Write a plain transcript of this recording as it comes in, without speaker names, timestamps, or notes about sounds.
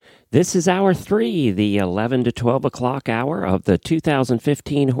This is hour 3, the 11 to 12 o'clock hour of the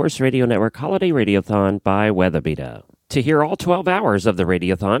 2015 Horse Radio Network Holiday Radiothon by WeatherBeeta. To hear all 12 hours of the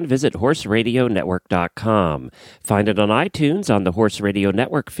Radiothon, visit horseradionetwork.com. Find it on iTunes on the Horse Radio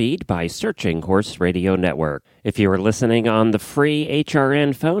Network feed by searching Horse Radio Network. If you are listening on the free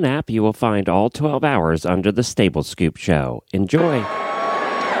HRN phone app, you will find all 12 hours under the Stable Scoop Show. Enjoy.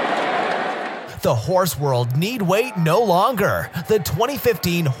 The horse world need wait no longer. The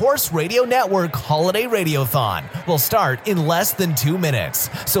 2015 Horse Radio Network Holiday Radiothon will start in less than 2 minutes.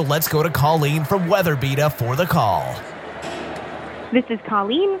 So let's go to Colleen from WeatherBeeta for the call. This is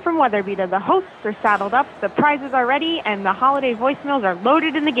Colleen from WeatherBeeta. The hosts are saddled up, the prizes are ready, and the holiday voicemails are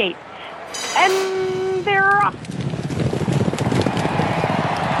loaded in the gate. And they're off.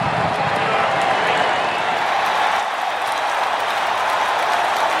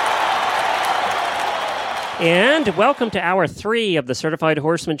 And welcome to Hour 3 of the Certified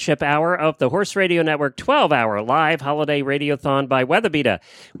Horsemanship Hour of the Horse Radio Network 12-hour live holiday radiothon by WeatherBeeta,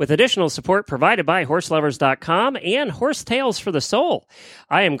 with additional support provided by HorseLovers.com and Horse Tales for the Soul.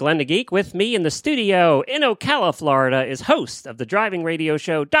 I am Glenn the Geek. With me in the studio in Ocala, Florida, is host of the driving radio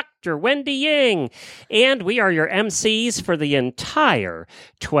show, Dr. Wendy Ying. And we are your MCs for the entire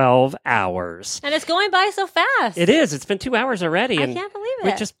 12 hours. And it's going by so fast. It is. It's been 2 hours already. I and can't believe it.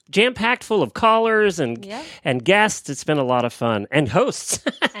 We're just jam-packed full of callers and Yep. and guests. It's been a lot of fun. And hosts.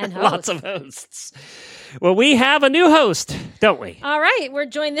 And Lots hosts. of hosts. Well, we have a new host, don't we? All right, we're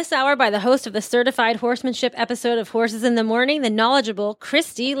joined this hour by the host of the Certified Horsemanship episode of Horses in the Morning, the knowledgeable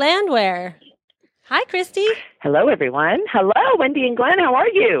Christy Landwehr. Hi, Christy. Hello, everyone. Hello, Wendy and Glenn. How are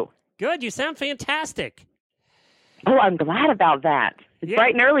you? Good. You sound fantastic. Oh, I'm glad about that. It's Yeah.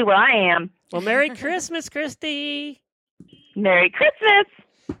 bright and early where I am. Well, Merry Christmas, Christy. Merry Christmas.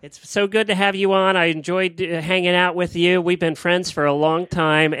 It's so good to have you on. I enjoyed hanging out with you. We've been friends for a long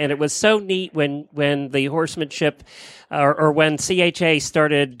time, and it was so neat when the horsemanship or when CHA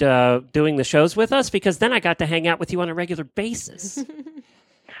started doing the shows with us, because then I got to hang out with you on a regular basis.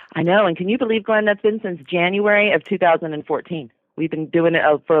 I know, and can you believe, Glenn, that's been since January of 2014. We've been doing it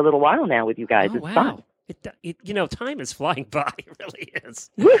for a little while now with you guys. Oh, It's wow. fun. Time is flying by. It really is.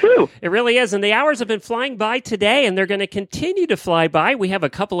 Woohoo! It really is. And the hours have been flying by today, and they're going to continue to fly by. We have a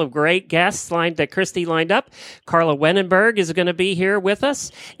couple of great guests that Christy lined up. Carla Wenenberg is going to be here with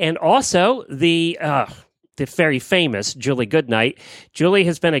us, and also the very famous Julie Goodnight. Julie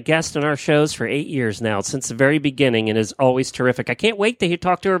has been a guest on our shows for 8 years now, since the very beginning, and is always terrific. I can't wait to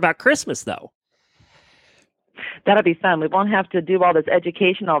talk to her about Christmas, though. That'll be fun. We won't have to do all this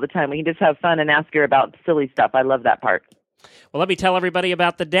education all the time. We can just have fun and ask her about silly stuff. I love that part. Well, let me tell everybody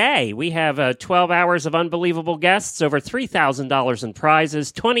about the day. We have 12 hours of unbelievable guests, over $3,000 in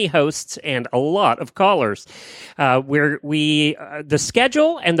prizes, 20 hosts, and a lot of callers. The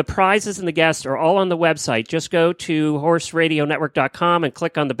schedule and the prizes and the guests are all on the website. Just go to horseradionetwork.com and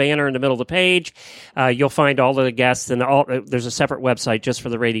click on the banner in the middle of the page. You'll find all of the guests, and there's a separate website just for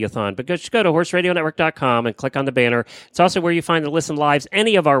the Radiothon. But just go to horseradionetwork.com and click on the banner. It's also where you find the Listen Lives.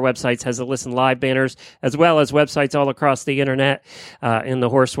 Any of our websites has the Listen Live banners, as well as websites all across the internet in the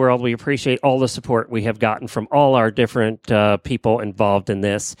horse world. We appreciate all the support we have gotten from all our different people involved in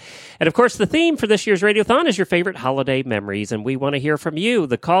this. And of course, the theme for this year's Radiothon is your favorite holiday memories, and we want to hear from you.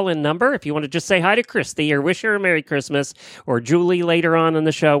 The call-in number, if you want to just say hi to Christy or wish her a Merry Christmas, or Julie later on in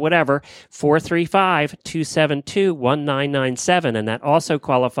the show, whatever, 435-272-1997, and that also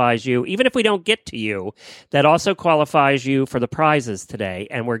qualifies you, even if we don't get to you, that also qualifies you for the prizes today,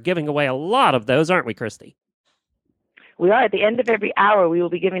 and we're giving away a lot of those, aren't we, Christy? We are. At the end of every hour, we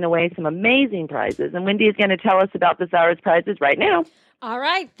will be giving away some amazing prizes. And Wendy is going to tell us about this hour's prizes right now. All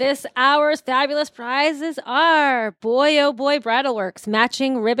right, this hour's fabulous prizes are Boy Oh Boy Bridleworks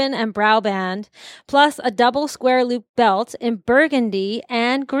matching ribbon and brow band, plus a double square loop belt in burgundy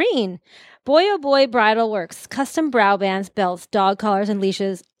and green. Boy Oh Boy Bridleworks custom brow bands, belts, dog collars, and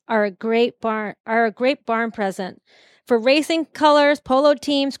leashes are a great barn present. For racing colors, polo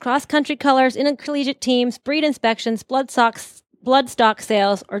teams, cross-country colors, intercollegiate teams, breed inspections, bloodstock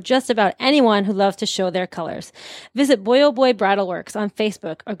sales, or just about anyone who loves to show their colors. Visit Boy Oh Boy Bridleworks on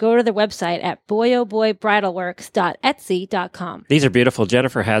Facebook or go to their website at boyohboybridleworks.etsy.com. These are beautiful.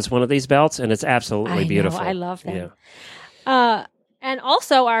 Jennifer has one of these belts, and it's absolutely beautiful. I love them. Yeah. And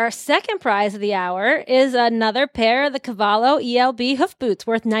also, our second prize of the hour is another pair of the Cavallo ELB hoof boots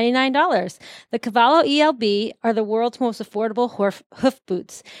worth $99. The Cavallo ELB are the world's most affordable hoof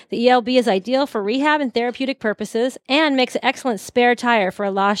boots. The ELB is ideal for rehab and therapeutic purposes and makes an excellent spare tire for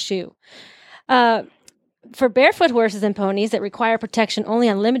a lost shoe. For barefoot horses and ponies that require protection only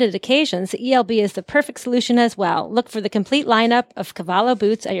on limited occasions, the ELB is the perfect solution as well. Look for the complete lineup of Cavallo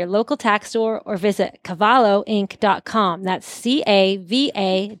boots at your local tack store or visit cavalloinc.com. That's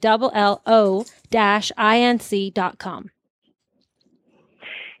CAVALLO-INC.com.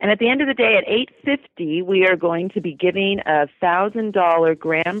 And at the end of the day, at 8:50, we are going to be giving a $1,000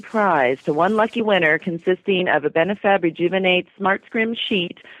 grand prize to one lucky winner consisting of a Benefab Rejuvenate Smart Scrim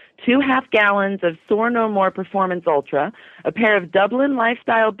sheet, 2 half-gallons of Soar No More Performance Ultra, a pair of Dublin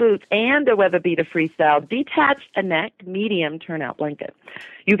Lifestyle boots, and a WeatherBeeta Freestyle detached neck medium turnout blanket.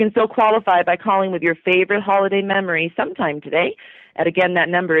 You can still qualify by calling with your favorite holiday memory sometime today. And again, that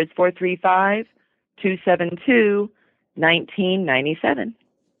number is 435-272-1997.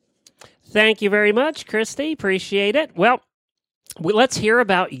 Thank you very much, Christy. Appreciate it. Well, let's hear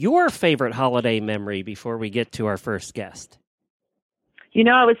about your favorite holiday memory before we get to our first guest. You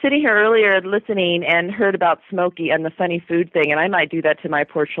know, I was sitting here earlier listening and heard about Smokey and the funny food thing, and I might do that to my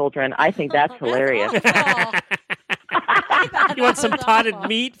poor children. I think that's hilarious. You want some potted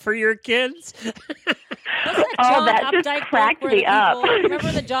meat for your kids? That just cracked me up.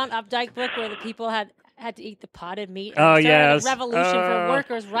 Remember the John Updike book where the people had to eat the potted meat? Oh, yes. A revolution for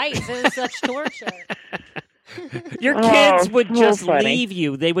workers' rights. It was such torture. Your kids would just leave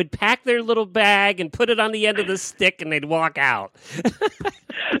you. They would pack their little bag and put it on the end of the stick, and they'd walk out.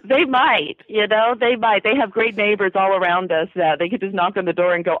 They might, they might. They have great neighbors all around us. They could just knock on the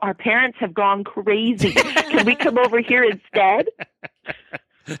door and go, "Our parents have gone crazy. Can we come over here instead?"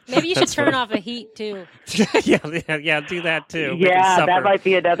 Maybe you should turn off the heat, too. yeah, do that, too. Yeah, that might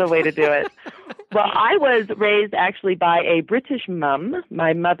be another way to do it. Well, I was raised actually by a British mom.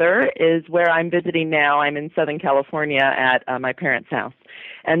 My mother is where I'm visiting now. I'm in Southern California at my parents' house.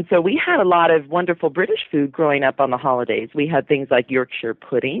 And so we had a lot of wonderful British food growing up on the holidays. We had things like Yorkshire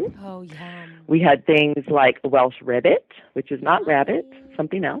pudding. Oh, yum. We had things like Welsh rabbit, which is not rabbit,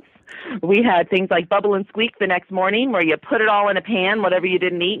 something else. We had things like Bubble and Squeak the next morning, where you put it all in a pan, whatever you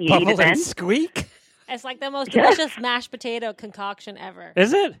didn't eat, and you eat it then. Bubble and Squeak? It's like the most delicious mashed potato concoction ever.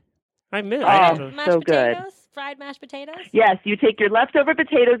 Is it? I miss so good. Fried mashed potatoes? Yes, you take your leftover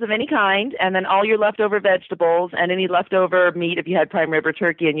potatoes of any kind, and then all your leftover vegetables, and any leftover meat if you had prime rib or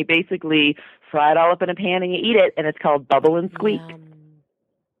turkey, and you basically fry it all up in a pan and you eat it, and it's called Bubble and Squeak.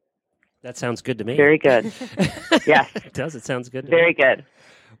 That sounds good to me. Very good. Yes. It does. It sounds good to Very me. good.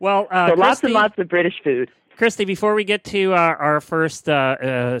 Well, so Christy, lots and lots of British food. Christy, before we get to our first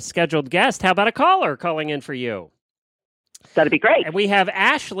scheduled guest, how about a caller calling in for you? That'd be great. And we have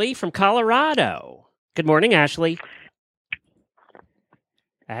Ashley from Colorado. Good morning, Ashley.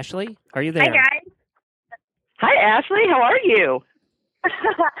 Ashley, are you there? Hi, guys. Hi, Ashley. How are you?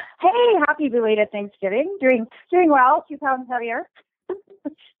 Hey, happy belated Thanksgiving. Doing well. 2 pounds heavier.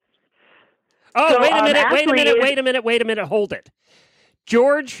 Oh, So, wait a minute, Ashley wait a minute, hold it.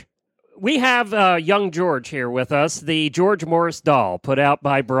 George, we have young George here with us, the George Morris doll put out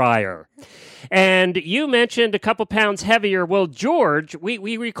by Breyer. And you mentioned a couple pounds heavier. Well, George,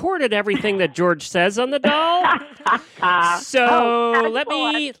 we recorded everything that George says on the doll. So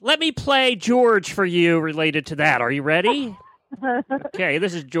let me play George for you related to that. Are you ready? Okay,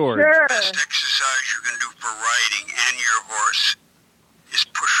 this is George. Sure. The best exercise you can do for riding and your horse is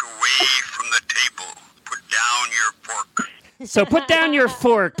push away from the table. Put down your fork. So put down your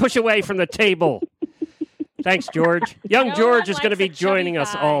fork. Push away from the table. Thanks, George. Young George is going to be joining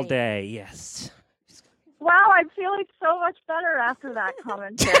us all day. Yes. Wow, I'm feeling so much better after that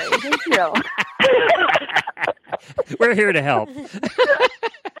commentary. Thank you. We're here to help.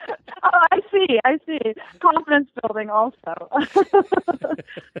 Oh, I see. Confidence building also.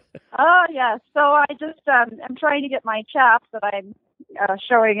 Oh, yes. So I just, I'm trying to get my chap that I'm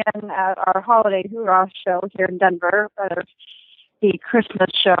showing in at our holiday hoorah show here in Denver, the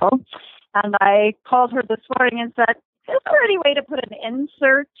Christmas show. And I called her this morning and said, is there any way to put an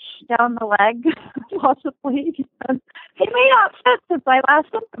insert down the leg, possibly? Because they may not fit since I last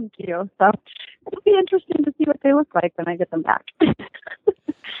sent them to you. So it'll be interesting to see what they look like when I get them back.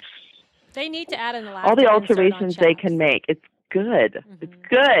 They need to add an elastic All the insert alterations on they chaps. can make. It's good. Mm-hmm. It's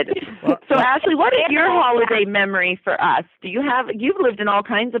good. So, Ashley, what is your holiday memory for us? You've lived in all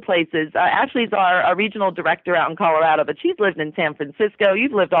kinds of places. Ashley's our regional director out in Colorado, but she's lived in San Francisco.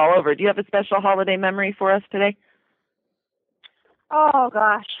 You've lived all over. Do you have a special holiday memory for us today? Oh,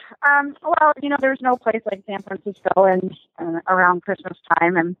 gosh. Well, there's no place like San Francisco and around Christmas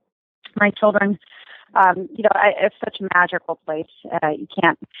time. And my children, it's such a magical place. You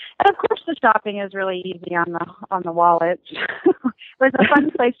can't. And, of course, the shopping is really easy on the wallet. It was a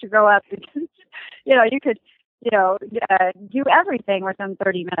fun place to grow up because, you could do everything within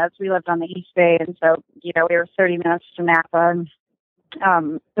 30 minutes. We lived on the East Bay, and so, we were 30 minutes to Napa,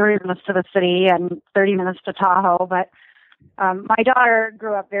 and 30 minutes to the city, and 30 minutes to Tahoe. But my daughter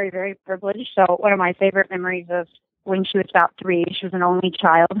grew up very, very privileged. So one of my favorite memories is when she was about 3. She was an only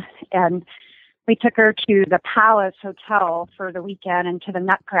child, and we took her to the Palace Hotel for the weekend and to the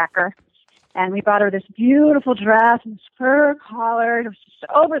Nutcracker. And we bought her this beautiful dress and fur collar. It was just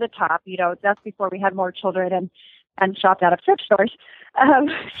over the top, That's before we had more children and shopped out of thrift stores.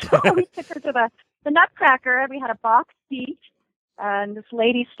 So we took her to the Nutcracker, and we had a box seat. And this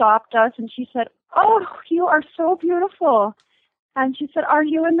lady stopped us, and she said, "Oh, you are so beautiful." And she said, "Are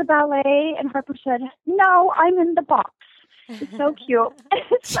you in the ballet?" And Harper said, "No, I'm in the box." It's so cute.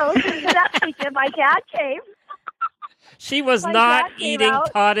 So that weekend, my dad came. She was not eating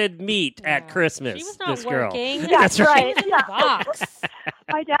potted meat at Christmas. She was not this working. Girl. Yeah, that's right. Yeah. Box.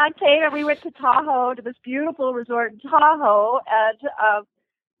 My dad came, and we went to Tahoe, to this beautiful resort in Tahoe. And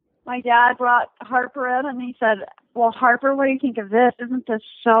my dad brought Harper in, and he said, "Well, Harper, what do you think of this? Isn't this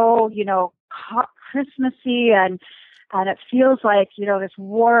so, Christmassy? And it feels like, this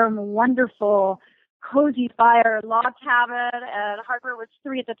warm, wonderful, cozy fire log cabin." And Harper was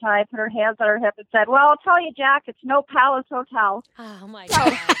 3 at the time, put her hands on her hip and said, "Well, I'll tell you, Jack, it's no Palace Hotel." Oh, my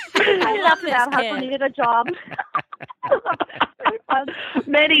God. I love that. kid. Harper needed a job.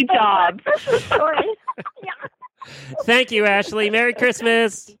 Many jobs. Story. Thank you, Ashley. Merry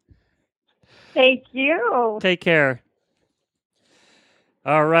Christmas. Thank you. Take care.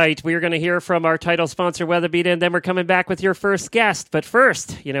 All right, we are going to hear from our title sponsor, WeatherBeeta, and then we're coming back with your first guest. But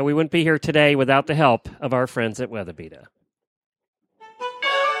first, we wouldn't be here today without the help of our friends at WeatherBeeta.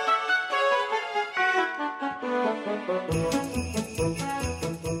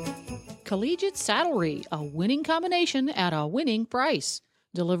 Collegiate Saddlery, a winning combination at a winning price.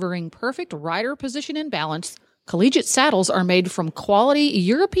 Delivering perfect rider position and balance, Collegiate saddles are made from quality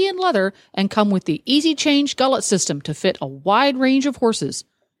European leather and come with the easy change gullet system to fit a wide range of horses.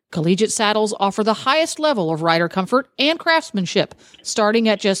 Collegiate saddles offer the highest level of rider comfort and craftsmanship, starting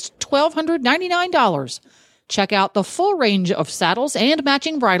at just $1,299. Check out the full range of saddles and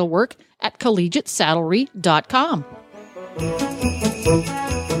matching bridle work at collegiatesaddlery.com.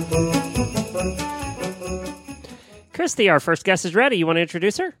 Christy, our first guest is ready. You want to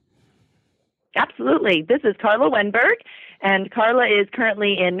introduce her? Absolutely. This is Carla Wenberg, and Carla is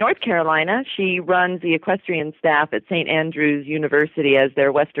currently in North Carolina. She runs the equestrian staff at St. Andrews University as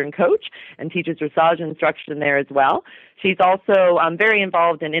their Western coach and teaches dressage instruction there as well. She's also very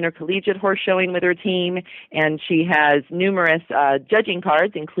involved in intercollegiate horse showing with her team, and she has numerous judging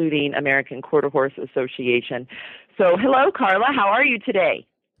cards, including American Quarter Horse Association. So, hello, Carla. How are you today?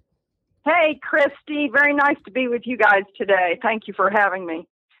 Hey, Christy. Very nice to be with you guys today. Thank you for having me.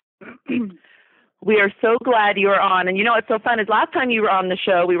 We are so glad you are on. And what's so fun is last time you were on the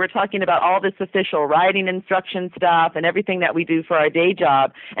show, we were talking about all this official riding instruction stuff and everything that we do for our day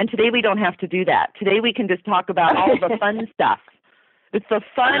job. And today we don't have to do that. Today we can just talk about all the fun stuff. It's the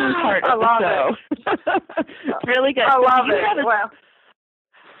fun part of the show. It's really good. I love it.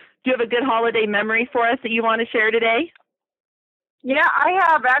 Do you have a good holiday memory for us that you want to share today? Yeah, I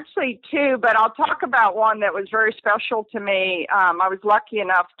have actually 2, but I'll talk about one that was very special to me. I was lucky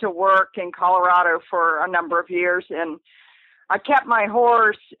enough to work in Colorado for a number of years, and I kept my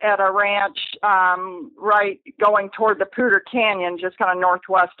horse at a ranch right going toward the Poudre Canyon, just kind of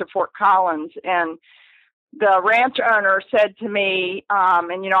northwest of Fort Collins. And the ranch owner said to me,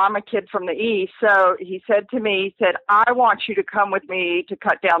 and I'm a kid from the East, so he said to me, he said, "I want you to come with me to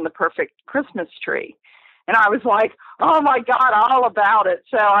cut down the perfect Christmas tree." And I was like, "Oh, my God, all about it."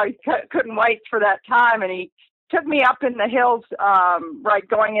 So I couldn't wait for that time. And he took me up in the hills, right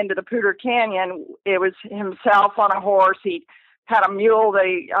going into the Poudre Canyon. It was himself on a horse. He had a mule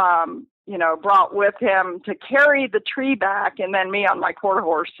they, brought with him to carry the tree back, and then me on my quarter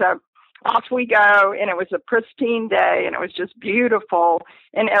horse. So off we go, and it was a pristine day, and it was just beautiful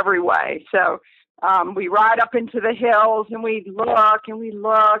in every way. So we ride up into the hills, and we look, and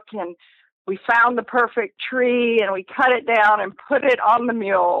we found the perfect tree, and we cut it down and put it on the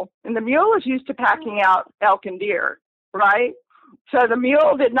mule. And the mule is used to packing out elk and deer, right? So the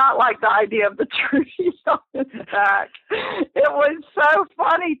mule did not like the idea of the tree on his back. It was so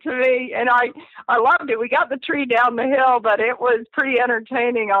funny to me, and I loved it. We got the tree down the hill, but it was pretty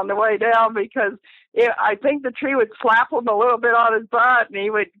entertaining on the way down because I think the tree would slap him a little bit on his butt, and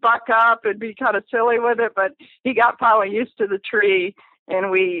he would buck up and be kind of silly with it, but he got finally used to the tree.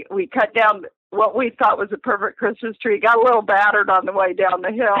 And we cut down what we thought was a perfect Christmas tree. Got a little battered on the way down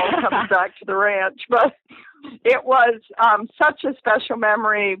the hill coming back to the ranch. But it was such a special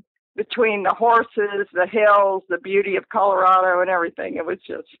memory. between the horses, the hills, the beauty of Colorado, and everything. It was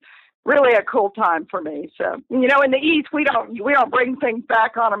just really a cool time for me. So, in the East, we don't bring things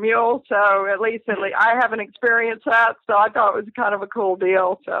back on a mule. So at least I haven't experienced that. So I thought it was kind of a cool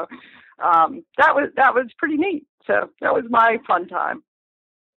deal. So that was pretty neat. So that was my fun time.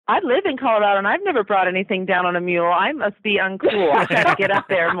 I live in Colorado, and I've never brought anything down on a mule. I must be uncool. I got to get up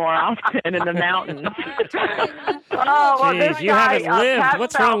there more often in the mountains. Jeez, you haven't lived. Pat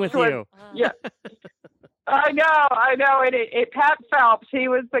What's Phelps wrong with you? Yeah. I know. And Pat Phelps, he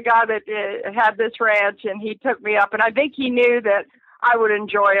was the guy that had this ranch, and he took me up. And I think he knew that I would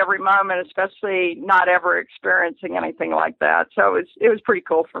enjoy every moment, especially not ever experiencing anything like that. So it was pretty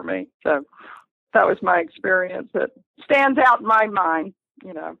cool for me. So that was my experience that stands out in my mind.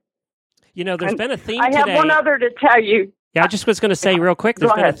 There's been a theme today. I have one other to tell you. Yeah, I just was going to say real quick,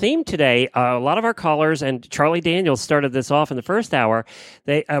 there's been a theme today. A lot of our callers, and Charlie Daniels started this off in the first hour,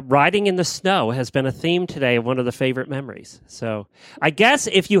 riding in the snow has been a theme today of one of the favorite memories. So I guess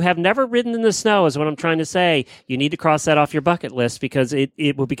if you have never ridden in the snow, is what I'm trying to say, you need to cross that off your bucket list because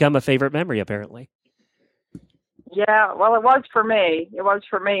it will become a favorite memory, apparently. Yeah, well, it was for me.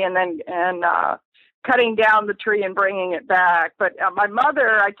 And cutting down the tree and bringing it back. But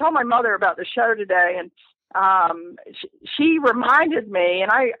I told my mother about the show today, and she reminded me,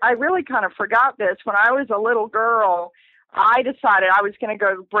 and I really kind of forgot this. When I was a little girl, I decided I was going to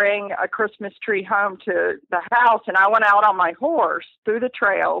go bring a Christmas tree home to the house, and I went out on my horse through the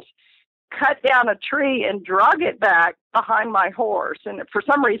trails, cut down a tree, and drug it back behind my horse. And for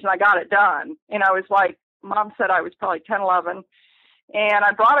some reason, I got it done. And I was like, Mom said I was probably 10, 11. And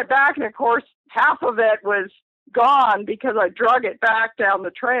I brought it back, and of course, half of it was gone because I drug it back down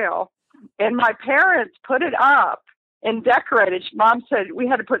the trail. And my parents put it up and decorated. Mom said we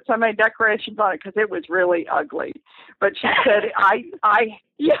had to put so many decorations on it because it was really ugly. But she said, I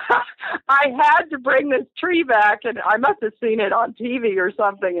had to bring this tree back, and I must have seen it on TV or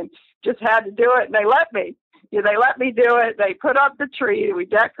something and just had to do it. And they let me. They let me do it. They put up the tree. We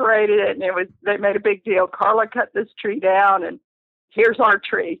decorated it, and they made a big deal. Carla cut this tree down, and here's our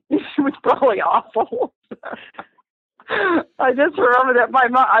tree. It was probably awful. I just remember that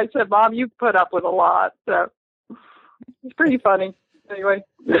I said, Mom, you put up with a lot. So it's pretty funny. Anyway.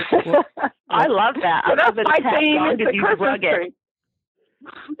 I love that. So that's my theme is the Christmas tree.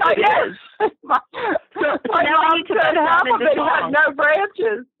 Yes. My mom said half of it had no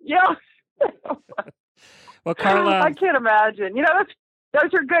branches. Yeah. Well, Carla, I can't imagine.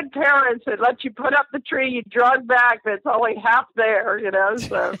 Those are good parents that let you put up the tree, you drug back, but it's only half there,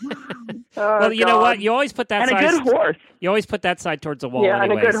 So, well, you know what? You always put that side. And a good horse. You always put that side towards the wall anyway,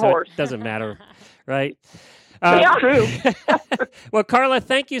 and a good horse. It doesn't matter, right? Yeah, true. Well, Carla,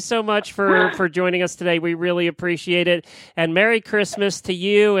 thank you so much for joining us today. We really appreciate it. And Merry Christmas to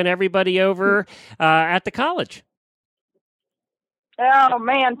you and everybody over at the college. Oh,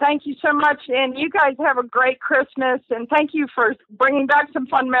 man, thank you so much. And you guys have a great Christmas. And thank you for bringing back some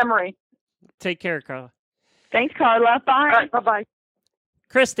fun memory. Take care, Carla. Thanks, Carla. Bye. All right, bye-bye.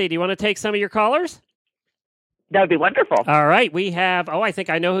 Christy, do you want to take some of your callers? That would be wonderful. All right. We have, I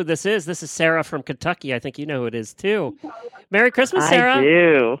think I know who this is. This is Sarah from Kentucky. I think you know who it is, too. Merry Christmas, Sarah. I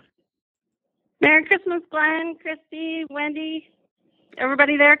do. Merry Christmas, Glenn, Christy, Wendy,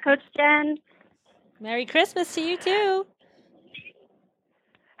 everybody there, Coach Jen. Merry Christmas to you, too.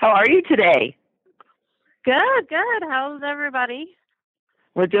 How are you today? Good. How's everybody?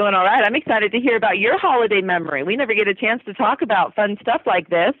 We're doing all right. I'm excited to hear about your holiday memory. We never get a chance to talk about fun stuff like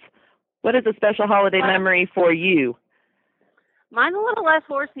this. What is a special holiday memory for you? Mine's a little less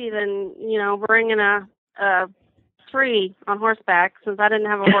horsey than, bringing a tree on horseback, since I didn't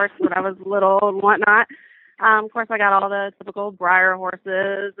have a horse when I was little and whatnot. Of course, I got all the typical Breyer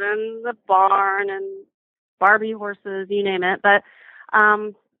horses and the barn and Barbie horses, you name it. But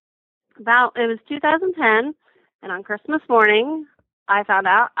it was 2010, and on Christmas morning, I found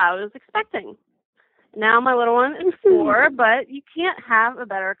out I was expecting. Now my little one is 4, but you can't have a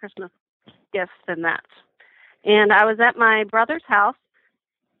better Christmas gift than that. And I was at my brother's house,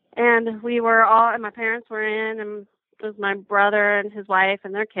 and we were all, and my parents were in, and it was my brother and his wife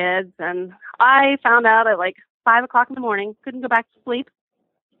and their kids. And I found out at 5 o'clock in the morning, couldn't go back to sleep,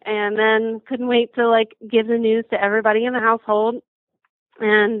 and then couldn't wait to give the news to everybody in the household.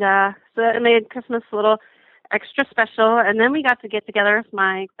 And so it made Christmas a little extra special. And then we got to get together with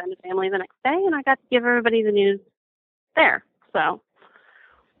my extended family the next day, and I got to give everybody the news there. So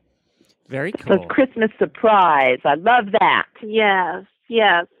very cool. So Christmas surprise. I love that. Yes.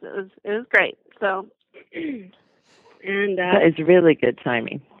 It was great. So and that is really good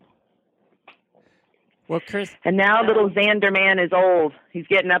timing. Well, Chris. And now little Xander man is old. He's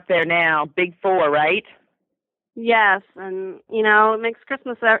getting up there now. Big 4, right? Yes, and it makes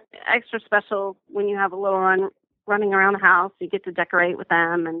Christmas extra special when you have a little one running around the house. You get to decorate with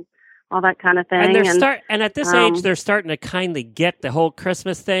them and all that kind of thing. And at this age, they're starting to kindly get the whole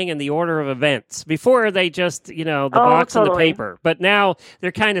Christmas thing and the order of events. Before they just, the box and the paper. But now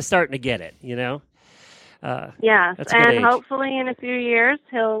they're kind of starting to get it, Yes, that's a good age. Hopefully in a few years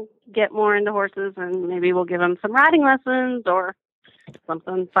he'll get more into horses, and maybe we'll give him some riding lessons or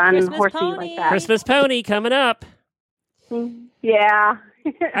something fun, Christmas horsey pony. like that. Christmas pony coming up. Yeah.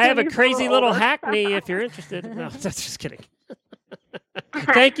 I have a He's crazy little little older. hackney if you're interested. No, that's just kidding.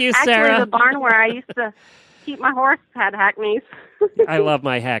 Thank you, Sarah. Actually, the barn where I used to keep my horse had hackneys. I love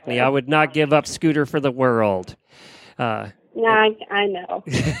my hackney. I would not give up Scooter for the world. Yeah, I know.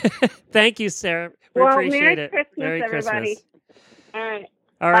 Thank you, Sarah. We Well, appreciate Merry it. Christmas, Merry everybody. Christmas. All right.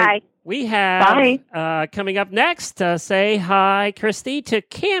 All right. Bye. We have coming up next, say hi, Christy, to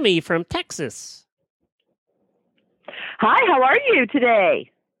Cammie from Texas. Hi, how are you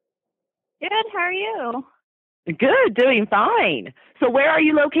today? Good. How are you? Good, doing fine. So where are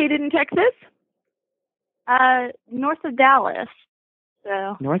you located in Texas? North of Dallas.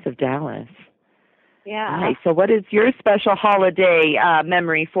 So North of Dallas. yeah. Nice. So what is your special holiday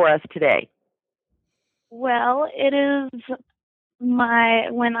memory for us today? Well, it is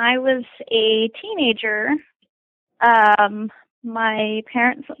when I was a teenager, my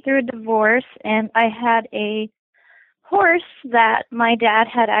parents went through a divorce, and I had a horse that my dad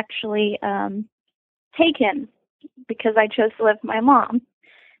had actually taken because I chose to live with my mom.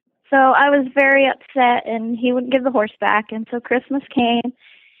 So I was very upset, and he wouldn't give the horse back. And so Christmas came,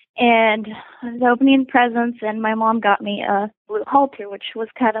 and I was opening presents, and my mom got me a blue halter, which was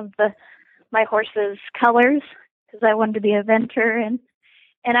kind of my horse's colors, because I wanted to be a venter.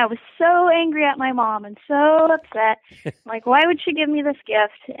 And I was so angry at my mom and so upset. Like, why would she give me this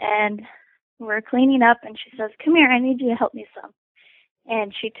gift? And we're cleaning up, and she says, "Come here, I need you to help me some."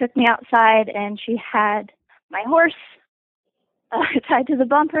 And she took me outside, and she had my horse tied to the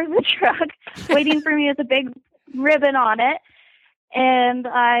bumper of the truck, waiting for me with a big ribbon on it. And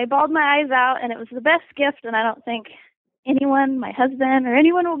I bawled my eyes out, and it was the best gift, and I don't think anyone, my husband, or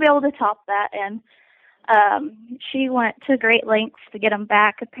anyone will be able to top that. And she went to great lengths to get him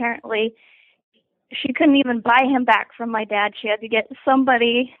back. Apparently, she couldn't even buy him back from my dad. She had to get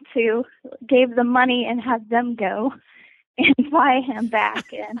somebody to give them money and have them go and buy him back.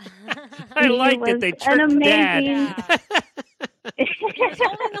 And I like that they tricked Dad. Yeah. He was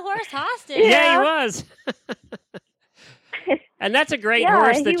holding the horse hostage. Yeah, he was. And that's a great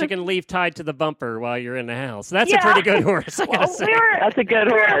horse that you was- can leave tied to the bumper while you're in the house. That's a pretty good horse, I gotta say. That's a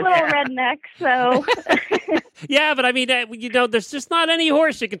good We're horse. a little redneck, so Yeah, but I mean, there's just not any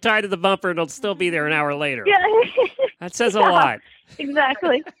horse you can tie to the bumper and it'll still be there an hour later. yeah, That says a lot.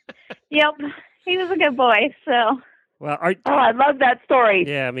 exactly. Yep, he was a good boy. So Well, Oh, I love that story.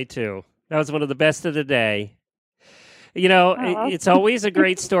 yeah, me too. That was one of the best of the day. You know, Aw. it's always a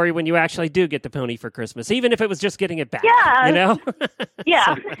great story when you actually do get the pony for Christmas, even if it was just getting it back. Yeah. You know? yeah,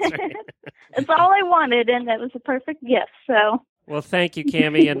 So that's right. it's all I wanted, and it was a perfect gift. So Well, thank you,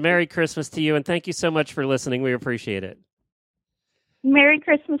 Cammie, and Merry Christmas to you, and thank you so much for listening. We appreciate it. Merry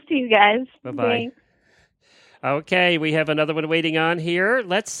Christmas to you guys. Bye-bye. Thanks. Okay, we have another one waiting on here.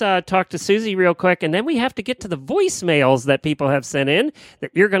 Let's talk to Susie real quick, and then we have to get to the voicemails that people have sent in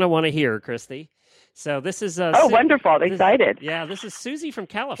that you're going to want to hear, Christy. So this is... Oh, wonderful. Excited. Yeah, this is Susie from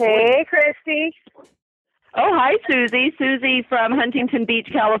California. Hey, Christy. Oh, hi, Susie. Susie from Huntington Beach,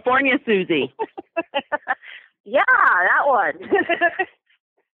 California, Susie. Yeah, that one.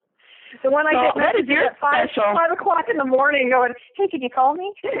 The one I So get what is your at 5 special? o'clock in the morning going, hey, can you call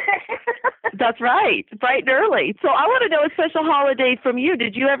me? That's right. Bright and early. So I want to know a special holiday from you.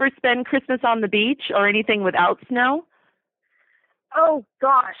 Did you ever spend Christmas on the beach or anything without snow? Oh,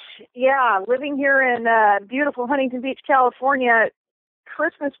 gosh. Yeah, living here in beautiful Huntington Beach, California,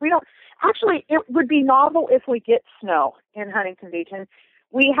 Christmas, we don't... Actually, it would be novel if we get snow in Huntington Beach. And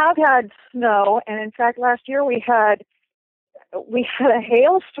we have had snow, and in fact, last year we had a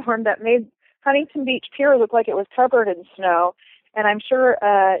hailstorm that made Huntington Beach Pier look like it was covered in snow. And I'm sure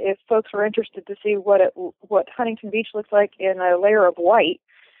if folks were interested to see what Huntington Beach looks like in a layer of white,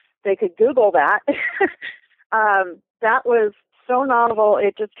 they could Google that. That was so novel,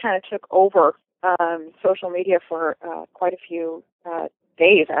 it just kind of took over social media for quite a few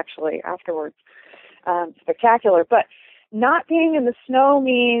days, actually, afterwards. Spectacular. But not being in the snow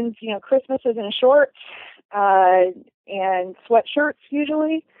means, Christmas is in shorts and sweatshirts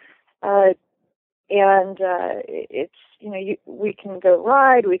usually. And it's, we can go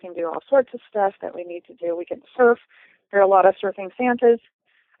ride, we can do all sorts of stuff that we need to do. We can surf. There are a lot of surfing Santas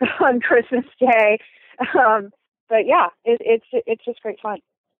on Christmas Day. But yeah, it's just great fun.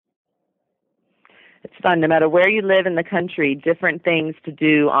 It's fun no matter where you live in the country, different things to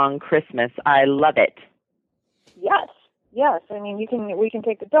do on Christmas. I love it. Yes. I mean, we can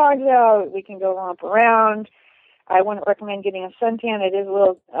take the dogs out, we can go romp around. I wouldn't recommend getting a suntan. It is a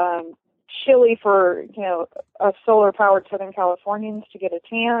little chilly for, us solar-powered Southern Californians to get a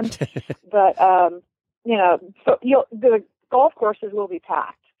tan. But, so the golf courses will be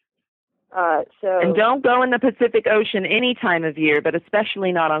packed. And don't go in the Pacific Ocean any time of year, but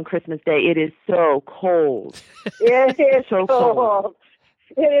especially not on Christmas Day. It is so cold. It is so cold.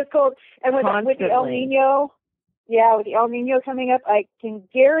 It is cold. And with the El Nino, with the El Nino coming up, I can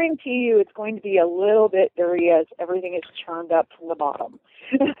guarantee you it's going to be a little bit dirty as everything is churned up from the bottom.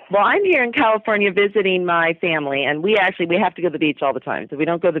 Well, I'm here in California visiting my family, and we have to go to the beach all the time. So if we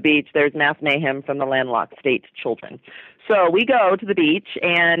don't go to the beach, there's mass mayhem from the landlocked state children. So we go to the beach,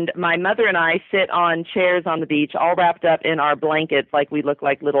 and my mother and I sit on chairs on the beach, all wrapped up in our blankets, like we look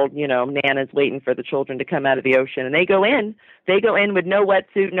like little, nanas waiting for the children to come out of the ocean. And they go in with no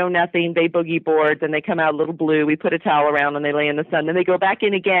wetsuit, no nothing. They boogie boards, and they come out a little blue. We put a towel around, and they lay in the sun. Then they go back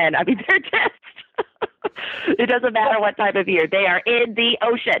in again. I mean, they're just, it doesn't matter what time of year. They are in the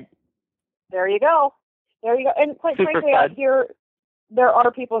ocean. There you go. And quite frankly, out here, there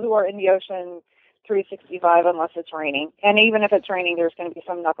are people who are in the ocean 365 unless it's raining. And even if it's raining, there's going to be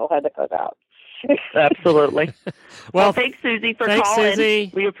some knucklehead that goes out. Absolutely. Well, thanks, Susie, for calling.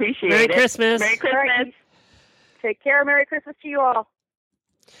 Susie. We appreciate Merry it. Christmas. Merry Christmas. Take care. Merry Christmas to you all.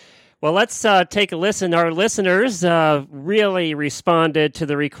 Well, let's take a listen. Our listeners really responded to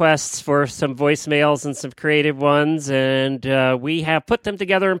the requests for some voicemails and some creative ones, and we have put them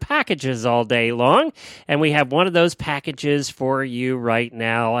together in packages all day long, and we have one of those packages for you right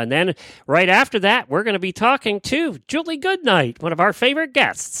now. And then right after that, we're going to be talking to Julie Goodnight, one of our favorite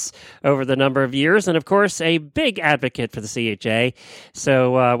guests over the number of years, and of course, a big advocate for the CHA.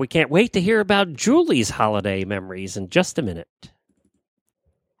 So we can't wait to hear about Julie's holiday memories in just a minute.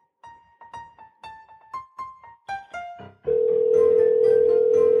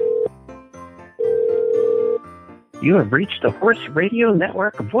 You have reached the Horse Radio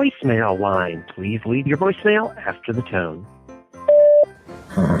Network voicemail line. Please leave your voicemail after the tone.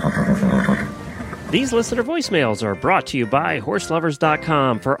 These listener voicemails are brought to you by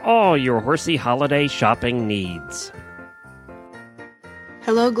HorseLovers.com for all your horsey holiday shopping needs.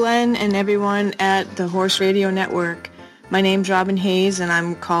 Hello, Glenn and everyone at the Horse Radio Network. My name's Robin Hayes, and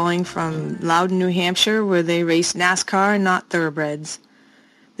I'm calling from Loudon, New Hampshire, where they race NASCAR, not thoroughbreds.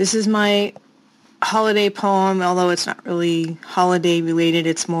 This is my holiday poem, although it's not really holiday related.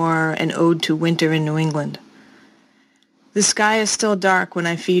 It's more an ode to winter in New England. The sky is still dark when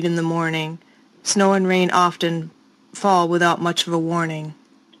I feed in the morning. Snow and rain often fall without much of a warning.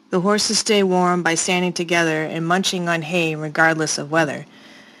 The horses stay warm by standing together and munching on hay regardless of weather.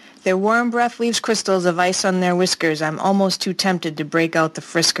 Their warm breath leaves crystals of ice on their whiskers. I'm almost too tempted to break out the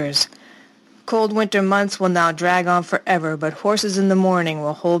friskers. Cold winter months will now drag on forever, but horses in the morning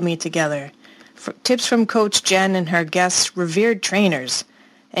will hold me together. Tips from Coach Jen and her guests, revered trainers,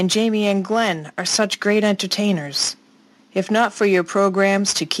 and Jamie and Glenn are such great entertainers. If not for your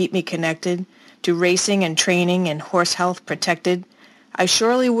programs to keep me connected to racing and training and horse health protected, I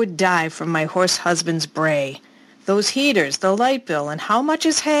surely would die from my horse husband's bray. Those heaters, the light bill, and how much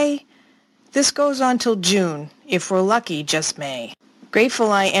is hay? This goes on till June, if we're lucky, just May.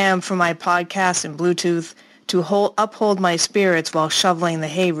 Grateful I am for my podcast and Bluetooth to uphold my spirits while shoveling the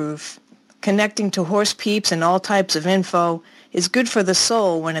hay roof. Connecting to horse peeps and all types of info is good for the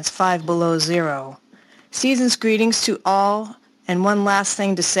soul when it's 5 below zero. Season's greetings to all, and one last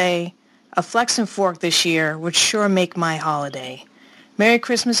thing to say, a flex and fork this year would sure make my holiday. Merry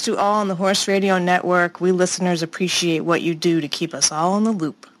Christmas to all on the Horse Radio Network. We listeners appreciate what you do to keep us all in the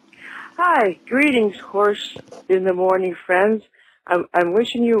loop. Hi, greetings, Horse in the Morning friends. I'm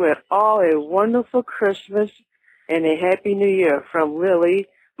wishing you all a wonderful Christmas and a Happy New Year from Lily,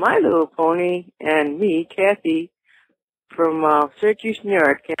 My Little Pony, and me, Kathy, from Syracuse, New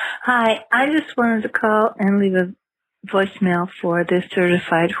York. Hi, I just wanted to call and leave a voicemail for the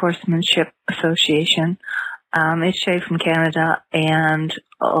Certified Horsemanship Association. It's Shay from Canada, and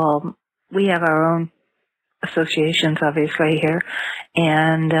we have our own associations, obviously, here.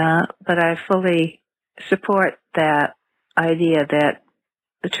 And but I fully support that idea that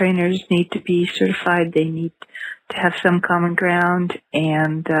the trainers need to be certified. They need to have some common ground,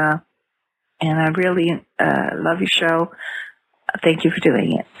 and I really love your show. Thank you for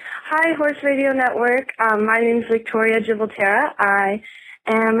doing it. Hi, Horse Radio Network. My name is Victoria Gibaltera. I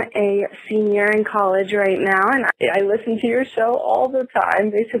am a senior in college right now, and I listen to your show all the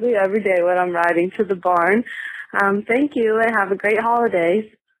time, basically every day when I'm riding to the barn. Thank you, and have a great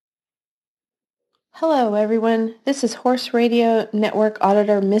holidays. Hello, everyone. This is Horse Radio Network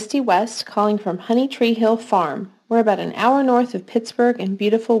Auditor Misty West calling from Honey Tree Hill Farm. We're about an hour north of Pittsburgh in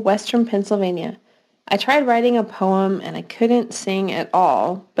beautiful western Pennsylvania. I tried writing a poem and I couldn't sing at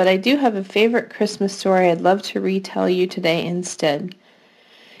all, but I do have a favorite Christmas story I'd love to retell you today instead.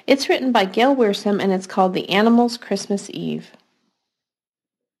 It's written by Gail Wearsome and it's called The Animals' Christmas Eve.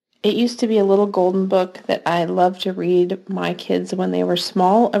 It used to be a little golden book that I loved to read my kids when they were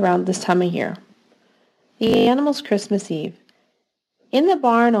small around this time of year. The Animals' Christmas Eve. In the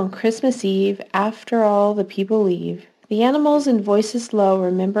barn on Christmas Eve, after all the people leave, the animals in voices low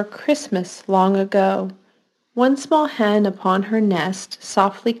remember Christmas long ago. One small hen upon her nest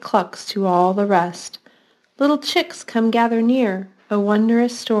softly clucks to all the rest. Little chicks come gather near, a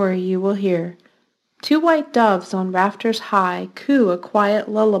wondrous story you will hear. 2 white doves on rafters high coo a quiet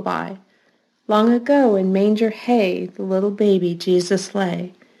lullaby. Long ago in manger hay the little baby Jesus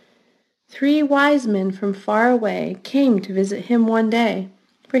lay. 3 wise men from far away came to visit him one day.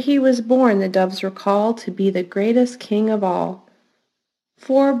 For he was born, the doves recall, to be the greatest king of all.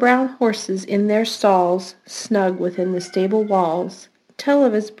 4 brown horses in their stalls, snug within the stable walls, tell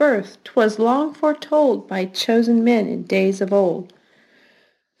of his birth. 'Twas long foretold by chosen men in days of old.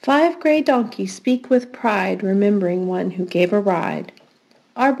 5 gray donkeys speak with pride, remembering one who gave a ride.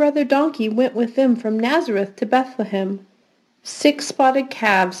 Our brother donkey went with them from Nazareth to Bethlehem. 6 spotted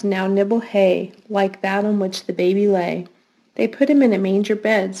calves now nibble hay, like that on which the baby lay. They put him in a manger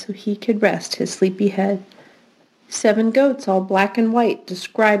bed so he could rest his sleepy head. 7 goats, all black and white,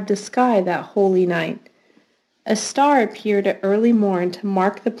 described the sky that holy night. A star appeared at early morn to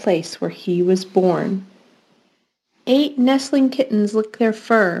mark the place where he was born. 8 nestling kittens lick their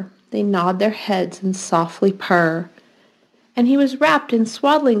fur. They nod their heads and softly purr. And he was wrapped in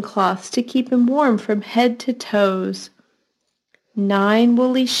swaddling cloths to keep him warm from head to toes. 9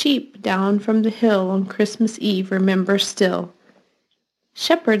 woolly sheep down from the hill on Christmas Eve remember still.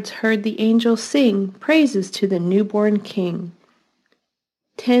 Shepherds heard the angels sing praises to the newborn King.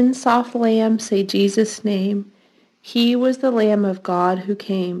 10 soft lambs say Jesus' name. He was the Lamb of God who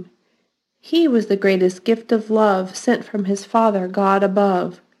came. He was the greatest gift of love sent from his Father God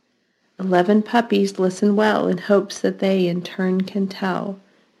above. 11 puppies listen well in hopes that they in turn can tell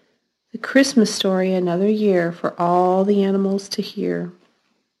the Christmas story another year for all the animals to hear.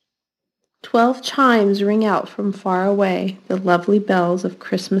 12 chimes ring out from far away, the lovely bells of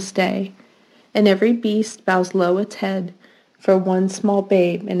Christmas Day, and every beast bows low its head for one small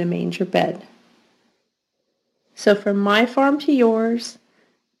babe in a manger bed. So from my farm to yours,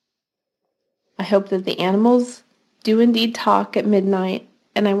 I hope that the animals do indeed talk at midnight,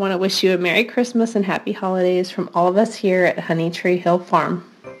 and I want to wish you a Merry Christmas and Happy Holidays from all of us here at Honey Tree Hill Farm.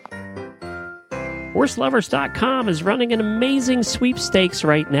 HorseLovers.com is running an amazing sweepstakes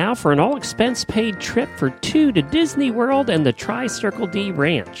right now for an all-expense-paid trip for 2 to Disney World and the Tri-Circle D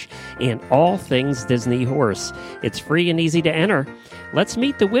Ranch, and all things Disney horse. It's free and easy to enter. Let's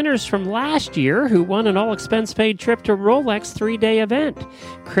meet the winners from last year who won an all-expense-paid trip to Rolex 3-day event.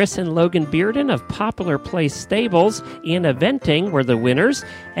 Chris and Logan Bearden of Poplar Place Stables and Eventing were the winners,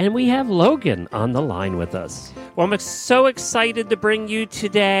 and we have Logan on the line with us. Well, I'm so excited to bring you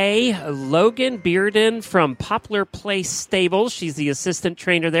today Logan Bearden from Poplar Place Stables. She's the assistant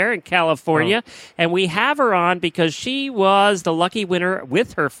trainer there in California, and we have her on because she was the lucky winner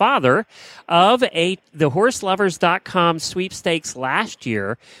with her father of the HorseLovers.com sweepstakes last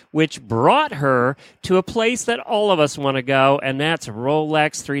year, which brought her to a place that all of us want to go, and that's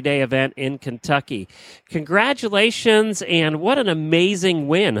Rolex 3-day event in Kentucky. Congratulations, and what an amazing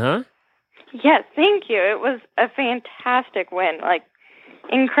win, huh? Yes, thank you. It was a fantastic win,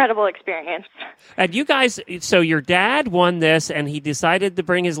 incredible experience. And you guys, so your dad won this, and he decided to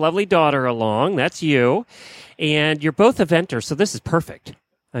bring his lovely daughter along. That's you. And you're both eventers, so this is perfect.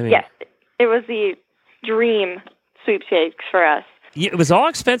 Yes, it was the dream sweepstakes for us. It was all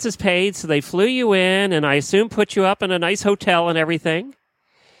expenses paid, so they flew you in, and I assume put you up in a nice hotel and everything?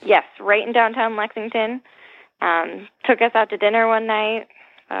 Yes, right in downtown Lexington. Took us out to dinner one night.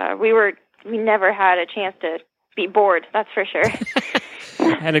 We never had a chance to be bored, that's for sure.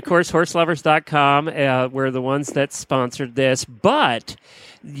 And, of course, HorseLovers.com were the ones that sponsored this. But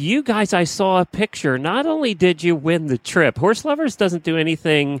you guys, I saw a picture. Not only did you win the trip, Horse Lovers doesn't do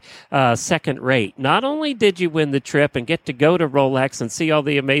anything second rate. Not only did you win the trip and get to go to Rolex and see all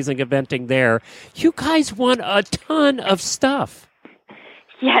the amazing eventing there, you guys won a ton of stuff.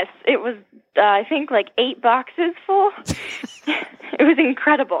 Yes, it was, I think, like 8 boxes full. It was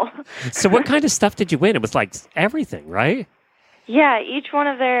incredible. So what kind of stuff did you win? It was like everything, right? Yeah, each one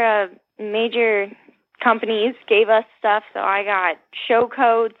of their major companies gave us stuff. So I got show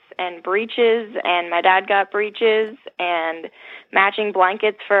coats and breeches, and my dad got breeches and matching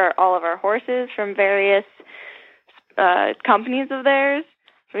blankets for all of our horses from various companies of theirs.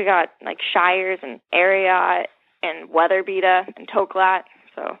 We got like Shires and Ariat and Weatherbita and Toklat.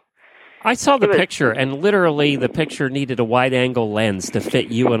 So I saw the picture, and literally the picture needed a wide-angle lens to fit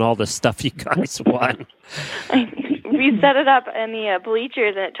you and all the stuff you guys won. We set it up in the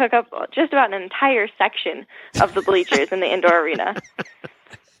bleachers, and it took up just about an entire section of the bleachers in the indoor arena.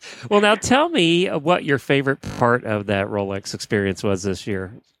 Well, now tell me what your favorite part of that Rolex experience was this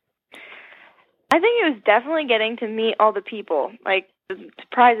year. I think it was definitely getting to meet all the people. Like, the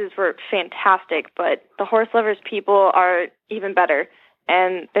prizes were fantastic, but the horse lovers people are even better.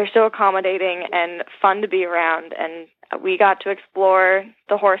 And they're so accommodating and fun to be around. And we got to explore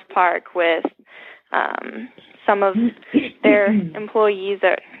the horse park with some of their employees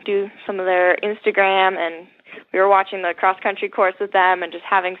that do some of their Instagram, and we were watching the cross-country course with them and just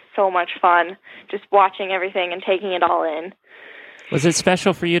having so much fun, just watching everything and taking it all in. Was it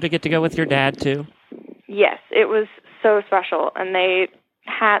special for you to get to go with your dad, too? Yes, it was so special. And they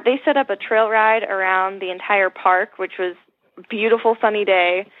set up a trail ride around the entire park, which was a beautiful sunny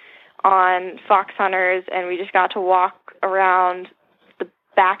day on Fox Hunters, and we just got to walk around the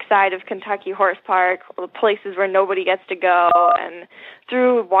backside of Kentucky Horse Park, the places where nobody gets to go, and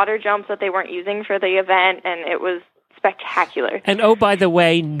through water jumps that they weren't using for the event, and it was spectacular. And oh, by the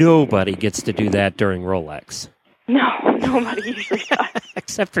way, nobody gets to do that during Rolex. No, nobody usually does.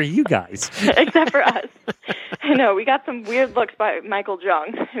 Except for you guys. Except for us. I know, we got some weird looks by Michael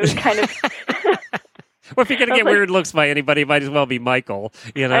Jung. It was kind of... Well, if you're going to get weird looks by anybody, it might as well be Michael,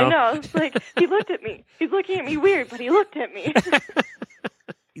 you know? I know. It's like, he looked at me. He's looking at me weird, but he looked at me.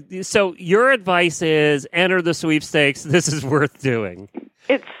 So your advice is enter the sweepstakes. This is worth doing.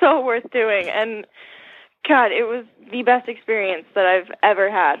 It's so worth doing. And, God, it was the best experience that I've ever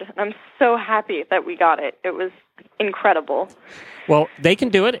had. I'm so happy that we got it. It was incredible. Well, they can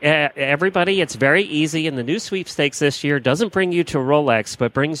do it. Everybody, it's very easy. And the new sweepstakes this year doesn't bring you to Rolex,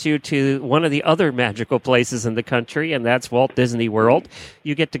 but brings you to one of the other magical places in the country, and that's Walt Disney World.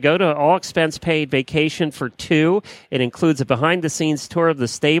 You get to go to all-expense-paid vacation for 2. It includes a behind-the-scenes tour of the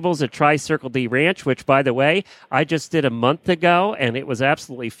stables at Tri-Circle D Ranch, which, by the way, I just did a month ago, and it was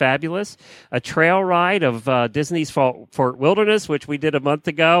absolutely fabulous. A trail ride of Disney's Fort Wilderness, which we did a month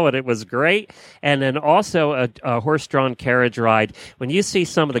ago, and it was great. And then also a horse-drawn carriage ride. When you see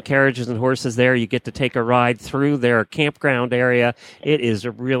some of the carriages and horses there, you get to take a ride through their campground area. It is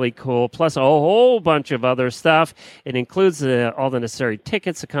really cool, plus a whole bunch of other stuff. It includes all the necessary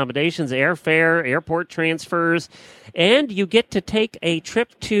tickets, accommodations, airfare, airport transfers, and you get to take a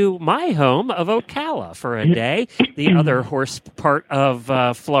trip to my home of Ocala for a day, the other horse part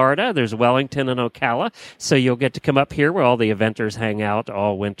of Florida. There's Wellington and Ocala, so you'll get to come up here where all the eventers hang out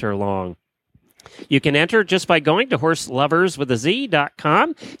all winter long. You can enter just by going to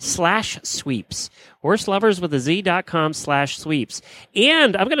horseloverswithaz.com/sweeps. horseloverswithaz.com/sweeps.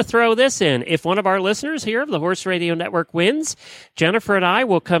 And I'm going to throw this in. If one of our listeners here of the Horse Radio Network wins, Jennifer and I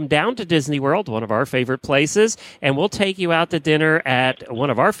will come down to Disney World, one of our favorite places, and we'll take you out to dinner at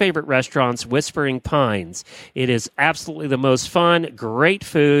one of our favorite restaurants, Whispering Pines. It is absolutely the most fun, great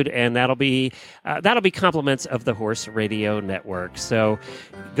food, and that'll be compliments of the Horse Radio Network. So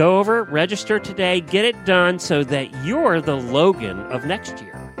go over, register today, get it done so that you're the Logan of next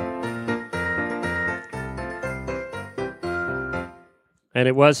year. And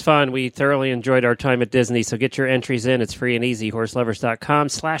it was fun. We thoroughly enjoyed our time at Disney, so get your entries in. It's free and easy,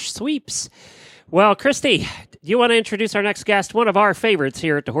 horselovers.com/sweeps. Well, Christy, do you want to introduce our next guest, one of our favorites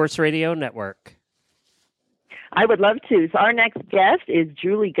here at the Horse Radio Network? I would love to. So our next guest is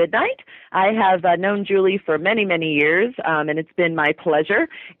Julie Goodnight. I have known Julie for many, many years, and it's been my pleasure.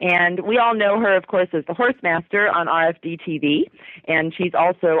 And we all know her, of course, as the Horse Master on RFD TV, and she's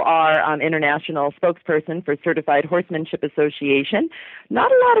also our international spokesperson for Certified Horsemanship Association.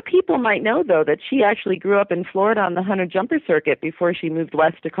 Not a lot of people might know, though, that she actually grew up in Florida on the hunter jumper circuit before she moved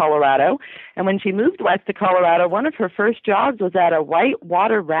west to Colorado. And when she moved west to Colorado, one of her first jobs was at a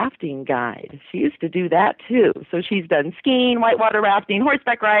whitewater rafting guide. She used to do that, too. So she's done skiing, whitewater rafting,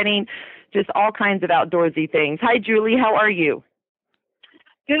 horseback riding, just all kinds of outdoorsy things. Hi, Julie. How are you?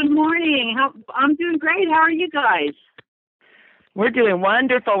 Good morning. I'm doing great. How are you guys? We're doing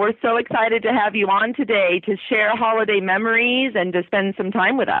wonderful. We're so excited to have you on today to share holiday memories and to spend some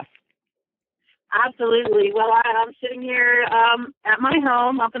time with us. Absolutely. Well, I'm sitting here at my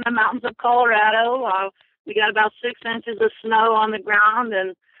home up in the mountains of Colorado. We got about 6 inches of snow on the ground, and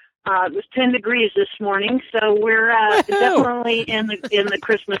it was 10 degrees this morning. So we're definitely in the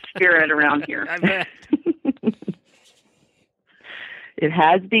Christmas spirit around here. I bet. It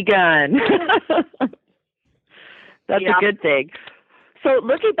has begun. That's a good thing. So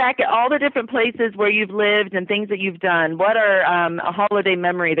looking back at all the different places where you've lived and things that you've done, what are a holiday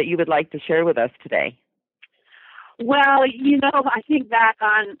memory that you would like to share with us today? Well, I think back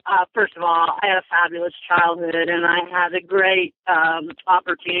on, first of all, I had a fabulous childhood, and I had a great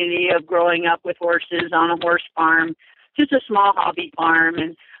opportunity of growing up with horses on a horse farm, just a small hobby farm.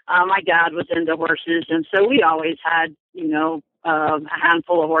 And my dad was into horses, and so we always had, a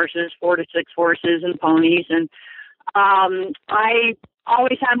handful of horses, 4 to 6 horses and ponies. And I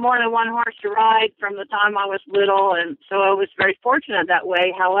always had more than one horse to ride from the time I was little, and so I was very fortunate that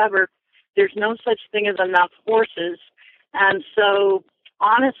way. However, there's no such thing as enough horses. And so,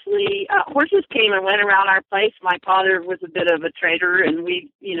 honestly, horses came and went around our place. My father was a bit of a trader, and we'd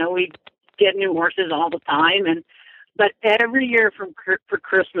get new horses all the time. But every year for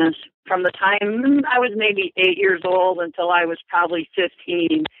Christmas, from the time I was maybe 8 years old until I was probably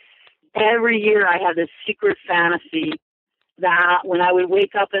 15, every year I had this secret fantasy that when I would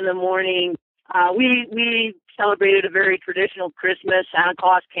wake up in the morning, we celebrated a very traditional Christmas. Santa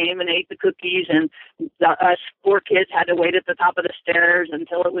Claus came and ate the cookies, and us 4 kids had to wait at the top of the stairs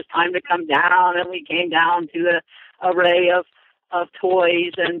until it was time to come down, and we came down to the array of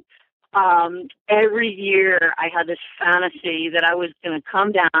toys. And every year I had this fantasy that I was going to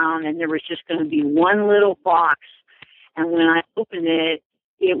come down and there was just going to be one little box, and when I opened it,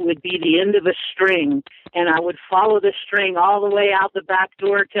 it would be the end of a string, and I would follow the string all the way out the back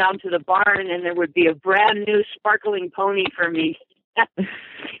door down to the barn, and there would be a brand new sparkling pony for me.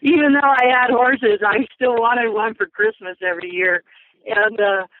 Even though I had horses, I still wanted one for Christmas every year. And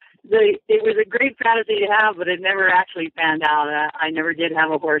it was a great fantasy to have, but it never actually panned out. I never did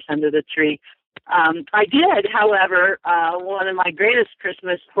have a horse under the tree. I did, however, one of my greatest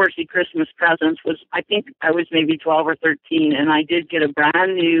horsey Christmas presents was, I think I was maybe 12 or 13, and I did get a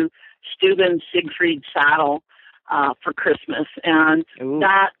brand new Steuben Siegfried saddle for Christmas. And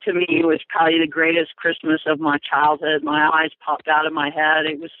that, to me, was probably the greatest Christmas of my childhood. My eyes popped out of my head.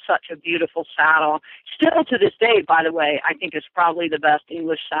 It was such a beautiful saddle. Still to this day, by the way, I think it's probably the best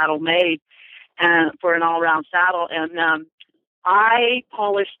English saddle made for an all-around saddle. And I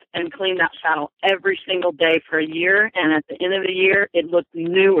polished and cleaned that saddle every single day for a year, and at the end of the year, it looked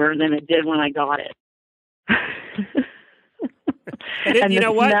newer than it did when I got it. And you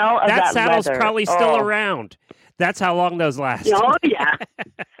know what? That saddle's leather. probably still around. That's how long those last. Oh, yeah.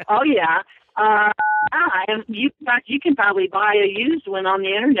 Oh, yeah. And you can probably buy a used one on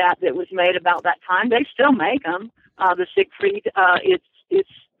the internet that was made about that time. They still make them. The Siegfried,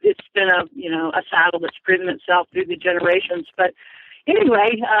 it's been a saddle that's proven itself through the generations. But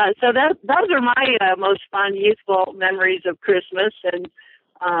anyway, so those are my most fun, youthful memories of Christmas. And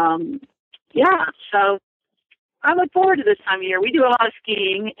so I look forward to this time of year. We do a lot of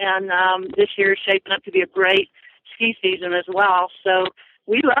skiing, and this year is shaping up to be a great ski season as well. So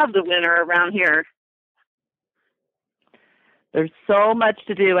we love the winter around here. There's so much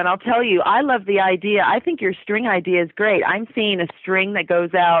to do, and I'll tell you, I love the idea. I think your string idea is great. I'm seeing a string that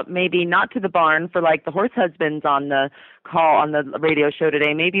goes out, maybe not to the barn for like the horse husbands on the call on the radio show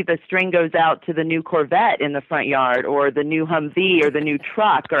today. Maybe the string goes out to the new Corvette in the front yard, or the new Humvee, or the new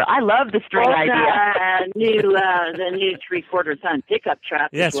truck. Or I love the string idea. The new 3/4-ton pickup truck.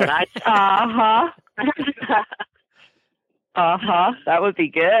 Yes, is what right. That would be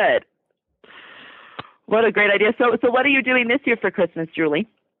good. What a great idea. So what are you doing this year for Christmas, Julie?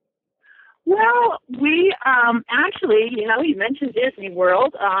 Well, we actually, you mentioned Disney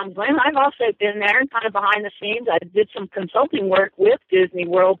World. Glenn, I've also been there kind of behind the scenes. I did some consulting work with Disney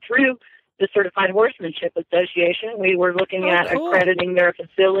World through the Certified Horsemanship Association. We were looking at accrediting their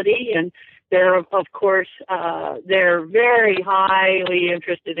facility, and they're, of course, they're very highly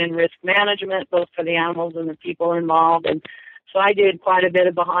interested in risk management, both for the animals and the people involved. And so I did quite a bit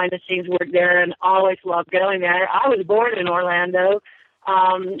of behind-the-scenes work there and always loved going there. I was born in Orlando,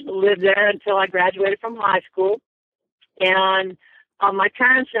 lived there until I graduated from high school. And my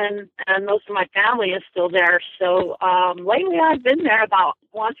parents and most of my family is still there. So lately I've been there about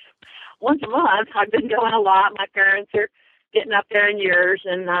once a month. I've been going a lot. My parents are getting up there in years,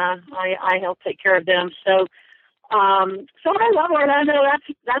 and I help take care of them. So I love Orlando.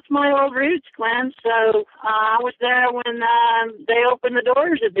 That's my old roots, Glenn. So I was there when they opened the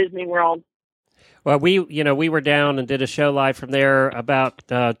doors at Disney World. Well, we were down and did a show live from there about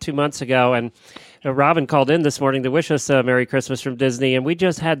 2 months ago, and Robin called in this morning to wish us a Merry Christmas from Disney, and we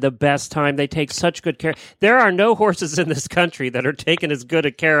just had the best time. They take such good care. There are no horses in this country that are taken as good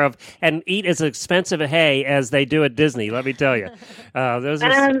a care of and eat as expensive a hay as they do at Disney, let me tell you.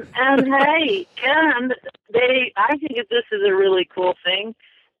 And hey, Ken, I think that this is a really cool thing.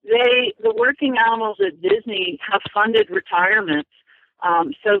 The working animals at Disney have funded retirement.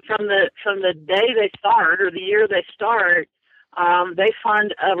 So from the day they start or the year they start, they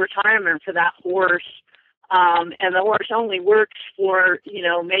fund a retirement for that horse, and the horse only works for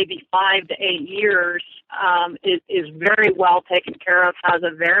maybe 5 to 8 years. It is very well taken care of, has a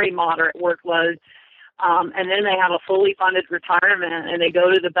very moderate workload, and then they have a fully funded retirement, and they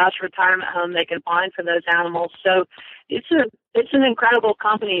go to the best retirement home they can find for those animals. So it's an incredible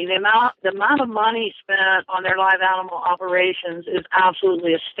company. The amount of money spent on their live animal operations is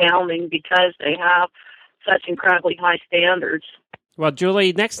absolutely astounding because they have such incredibly high standards. Well,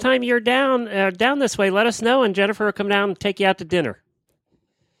 Julie, next time you're down this way, let us know, and Jennifer will come down and take you out to dinner.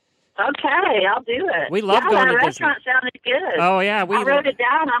 Okay, I'll do it. We love going to Disney. That restaurant sounded good. Oh, yeah. I wrote it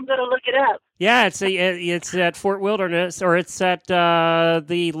down. I'm going to look it up. Yeah, it's at Fort Wilderness, or it's at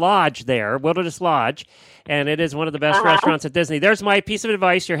the lodge there, Wilderness Lodge, and it is one of the best restaurants at Disney. There's my piece of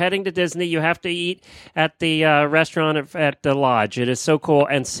advice. You're heading to Disney, you have to eat at the restaurant at the lodge. It is so cool,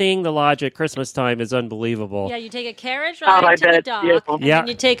 and seeing the lodge at Christmas time is unbelievable. Yeah, you take a carriage ride to the dock, and then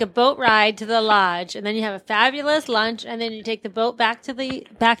you take a boat ride to the lodge, and then you have a fabulous lunch, and then you take the boat back to the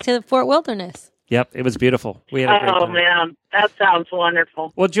Fort Wilderness. Yep, it was beautiful. We had a great time. Oh, man, that sounds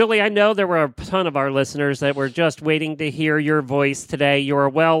wonderful. Well, Julie, I know there were a ton of our listeners that were just waiting to hear your voice today. You're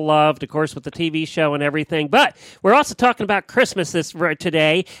well-loved, of course, with the TV show and everything. But we're also talking about Christmas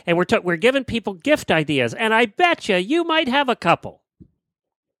today, and we're giving people gift ideas. And I bet you might have a couple.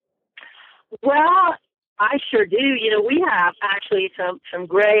 Well, I sure do. We have actually some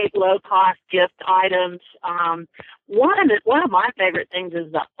great low-cost gift items. One of my favorite things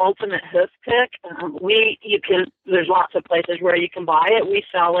is the Ultimate Hoof Pick. There's lots of places where you can buy it. We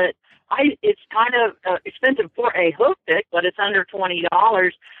sell it. It's kind of expensive for a hoof pick, but it's under $20.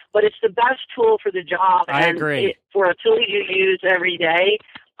 But it's the best tool for the job. I agree. For a tool you use every day,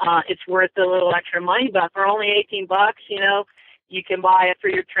 it's worth a little extra money. But for only $18, you can buy it for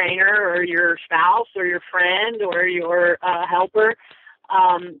your trainer or your spouse or your friend or your helper.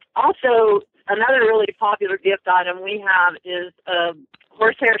 Also, another really popular gift item we have is a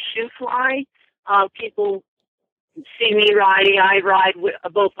horsehair shoe fly. People see me riding. I ride with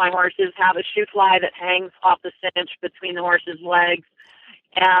both my horses, have a shoe fly that hangs off the cinch between the horse's legs.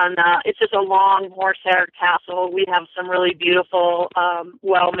 And it's just a long horsehair tassel. We have some really beautiful,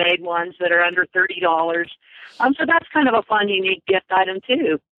 well-made ones that are under $30. So that's kind of a fun, unique gift item,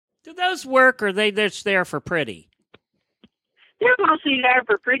 too. Do those work, or are they just there for pretty? They're mostly there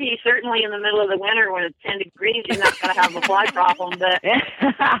for pretty. Certainly in the middle of the winter when it's 10 degrees, you're not going to have a fly problem. But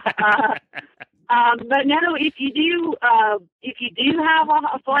no, if you do have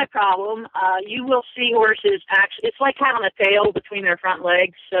a fly problem, you will see horses actually. It's like having a tail between their front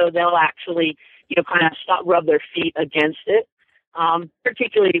legs, so they'll actually kind of rub their feet against it,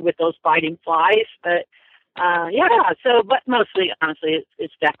 particularly with those biting flies. But but mostly, honestly,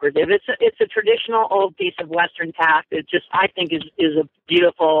 it's decorative. It's a traditional old piece of Western tack. It just, I think, is a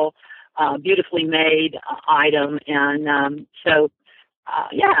beautiful, beautifully made item, and so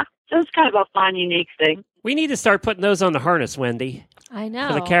it's kind of a fun, unique thing. We need to start putting those on the harness, Wendy. I know.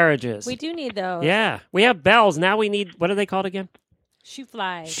 For the carriages. We do need those. Yeah, we have bells. Now we need, what are they called again? Shoe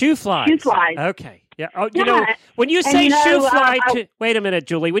flies. Shoe flies. Shoe flies. Okay. Yeah. Oh, when you say shoe fly to... Wait a minute,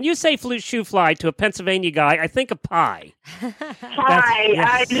 Julie. When you say shoe fly to a Pennsylvania guy, I think of pie. Pie.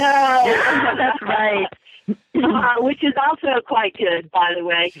 I know. That's right. Which is also quite good, by the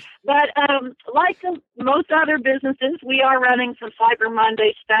way. But like most other businesses, we are running some Cyber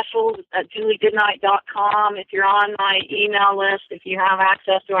Monday specials at juliegoodnight.com. If you're on my email list, if you have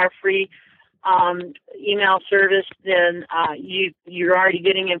access to our free email service, then you're already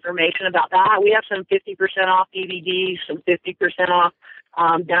getting information about that. We have some 50% off DVDs, some 50% off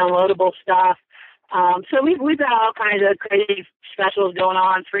downloadable stuff. So we've got all kinds of crazy specials going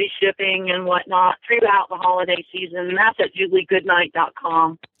on, free shipping and whatnot throughout the holiday season. And that's at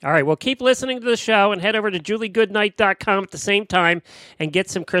juliegoodnight.com. All right, well, keep listening to the show and head over to juliegoodnight.com at the same time and get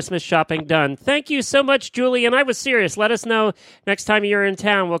some Christmas shopping done. Thank you so much, Julie. And I was serious. Let us know next time you're in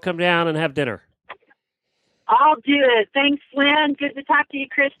town. We'll come down and have dinner. I'll do it. Thanks, Lynn. Good to talk to you,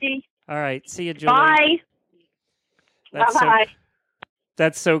 Christy. All right. See you, Julie. Bye. That's Bye-bye.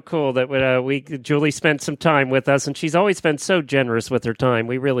 That's so cool that Julie spent some time with us, and she's always been so generous with her time.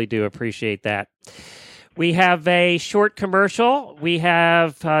 We really do appreciate that. We have a short commercial. We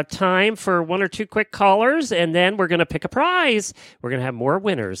have time for one or two quick callers, and then we're going to pick a prize. We're going to have more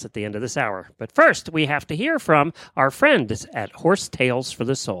winners at the end of this hour. But first, we have to hear from our friends at Horse Tales for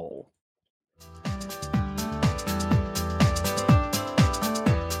the Soul.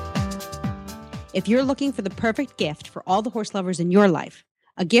 If you're looking for the perfect gift for all the horse lovers in your life,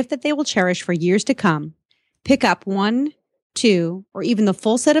 a gift that they will cherish for years to come, pick up 1, 2, or even the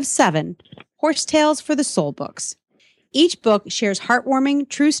full set of 7 Horse Tales for the Soul books. Each book shares heartwarming,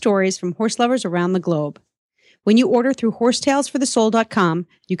 true stories from horse lovers around the globe. When you order through horsetales4thesoul.com,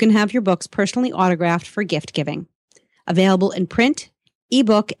 you can have your books personally autographed for gift giving. Available in print,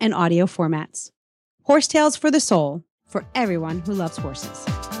 ebook, and audio formats. Horse Tales for the Soul, for everyone who loves horses.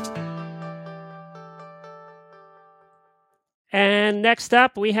 And next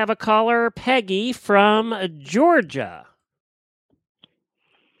up, we have a caller, Peggy from Georgia.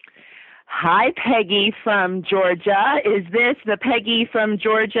 Hi, Peggy from Georgia. Is this the Peggy from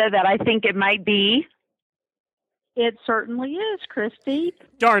Georgia that I think it might be? It certainly is, Christy.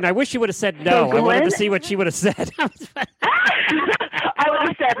 Darn, I wish you would have said no. I wanted to see what she would have said. I would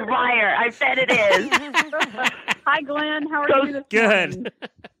have said liar. I bet it is. Hi, Glenn. How are you this morning? Good.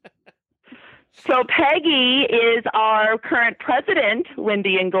 So Peggy is our current president,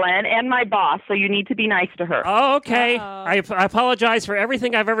 Lindy and Glenn, and my boss, so you need to be nice to her. Oh, okay. I apologize for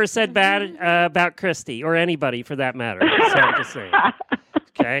everything I've ever said bad about Christy, or anybody for that matter. So I'm just saying.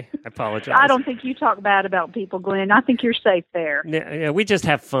 Okay, I apologize. I don't think you talk bad about people, Glenn. I think you're safe there. Yeah, we just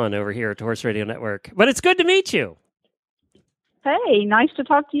have fun over here at the Horse Radio Network. But it's good to meet you. Hey, nice to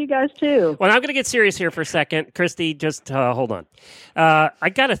talk to you guys, too. Well, I'm going to get serious here for a second. Christy, just hold on.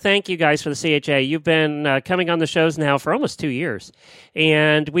 I got to thank you guys for the CHA. You've been coming on the shows now for almost 2 years,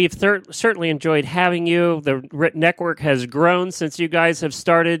 and we've certainly enjoyed having you. The network has grown since you guys have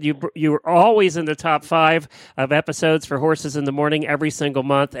started. You were always in the top 5 of episodes for Horses in the Morning every single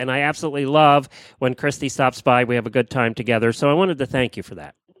month, and I absolutely love when Christy stops by. We have a good time together, so I wanted to thank you for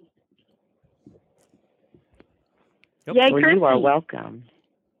that. Yay, well, you are welcome.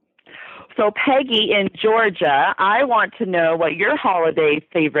 So, Peggy in Georgia, I want to know what your holiday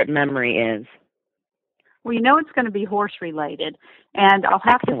favorite memory is. Well, you know it's going to be horse-related, and I'll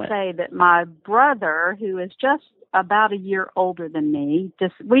have to say that my brother, who is just about a year older than me,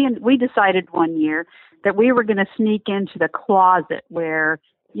 we decided one year that we were going to sneak into the closet where,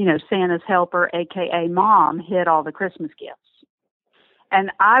 Santa's helper, a.k.a. Mom, hid all the Christmas gifts. And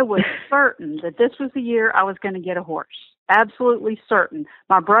I was certain that this was the year I was going to get a horse. Absolutely certain.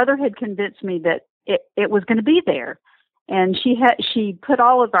 My brother had convinced me that it was going to be there. And she put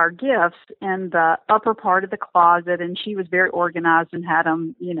all of our gifts in the upper part of the closet, and she was very organized and had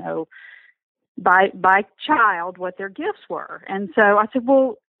them, by child what their gifts were. And so I said,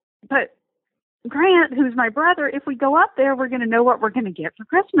 well, but Grant, who's my brother, if we go up there, we're going to know what we're going to get for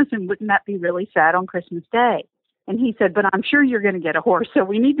Christmas. And wouldn't that be really sad on Christmas Day? And he said, but I'm sure you're going to get a horse, so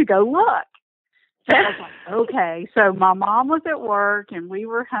we need to go look. So I was like, okay. So my mom was at work, and we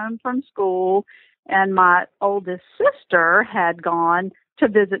were home from school, and my oldest sister had gone to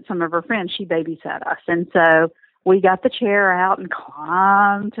visit some of her friends. She babysat us. And so we got the chair out and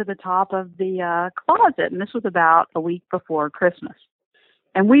climbed to the top of the closet, and this was about a week before Christmas.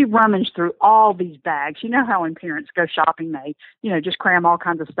 And we rummaged through all these bags. You know how when parents go shopping, they, just cram all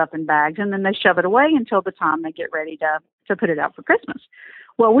kinds of stuff in bags, and then they shove it away until the time they get ready to put it out for Christmas.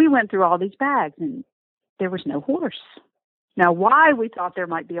 Well, we went through all these bags, and there was no horse. Now, why we thought there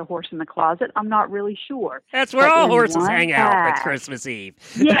might be a horse in the closet, I'm not really sure. That's where all horses hang out at Christmas Eve.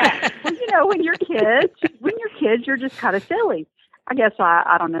 Yeah. Well, when you're kids, you're just kind of silly. I guess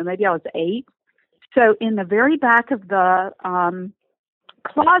I don't know, maybe I was 8. So in the very back of the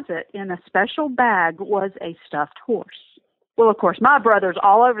closet in a special bag was a stuffed horse. Well, of course, my brother's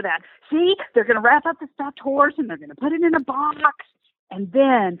all over that. See, they're going to wrap up the stuffed horse and they're going to put it in a box. And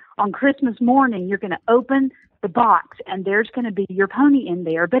then on Christmas morning, you're going to open the box and there's going to be your pony in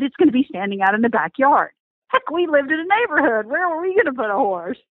there, but it's going to be standing out in the backyard. Heck, we lived in a neighborhood. Where were we going to put a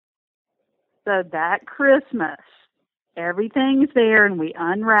horse? So that Christmas, everything's there and we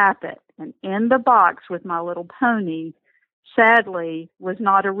unwrap it. And in the box with my little pony, sadly, was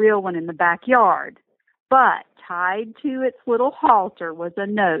not a real one in the backyard, but tied to its little halter was a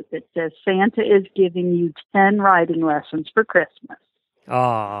note that says, Santa is giving you 10 riding lessons for Christmas.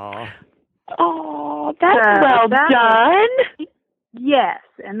 Oh, that's well done. Yes,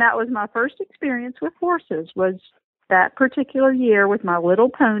 and that was my first experience with horses, was that particular year with my little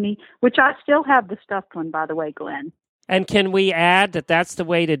pony, which I still have the stuffed one, by the way, Glenn. And can we add that that's the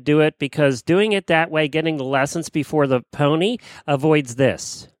way to do it? Because doing it that way, getting the lessons before the pony, avoids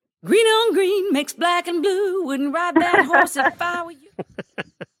this. Green on green makes black and blue. Wouldn't ride that horse if I were you.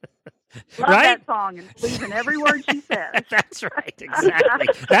 Love Right? that song and believe in every word she says. That's right, exactly.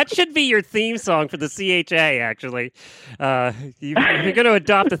 That should be your theme song for the CHA, actually. If you're going to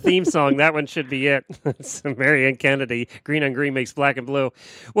adopt a theme song, that one should be it. It's Marianne Kennedy, Green on Green makes black and blue.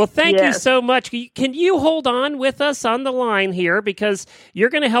 Well, thank you so much. Can you hold on with us on the line here, because you're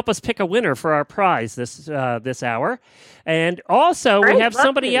going to help us pick a winner for our prize this hour. And also, we have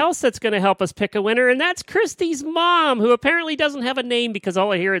somebody else that's going to help us pick a winner, and that's Christy's mom, who apparently doesn't have a name because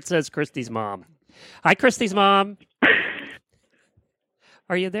all I hear it says Christy's mom. Hi, Christy's mom.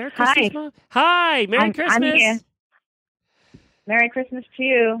 Are you there, Christy's mom? Hi, Merry Christmas. I'm here. Merry Christmas to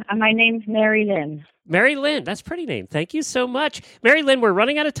you. My name's Mary Lynn. Mary Lynn, that's a pretty name. Thank you so much. Mary Lynn, we're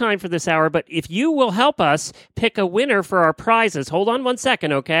running out of time for this hour, but if you will help us pick a winner for our prizes, hold on 1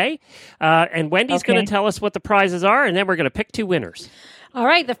 second, okay? And Wendy's going to tell us what the prizes are, and then we're going to pick 2 winners. All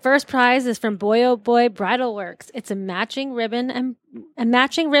right, the first prize is from Boy Oh Boy Bridal Works. It's a matching ribbon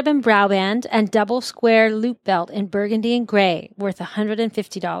brow band and double square loop belt in burgundy and gray, worth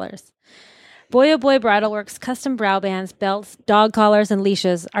 $150. Boy Oh Boy Bridal Works custom brow bands, belts, dog collars, and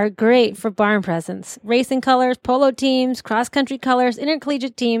leashes are great for barn presents, racing colors, polo teams, cross-country colors,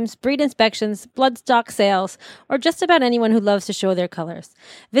 intercollegiate teams, breed inspections, bloodstock sales, or just about anyone who loves to show their colors.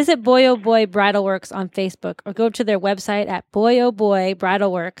 Visit Boy Oh Boy Bridal Works on Facebook or go to their website at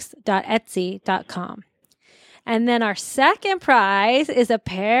boyohboybridalworks.etsy.com. And then our second prize is a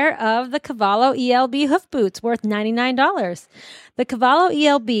pair of the Cavallo ELB hoof boots worth $99. The Cavallo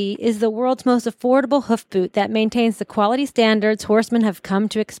ELB is the world's most affordable hoof boot that maintains the quality standards horsemen have come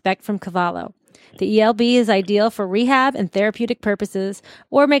to expect from Cavallo. The ELB is ideal for rehab and therapeutic purposes,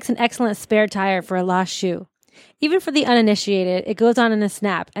 or makes an excellent spare tire for a lost shoe. Even for the uninitiated, it goes on in a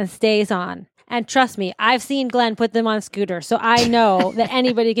snap and stays on. And trust me, I've seen Glenn put them on scooter, so I know that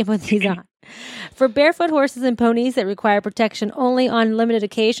anybody can put these on. For barefoot horses and ponies that require protection only on limited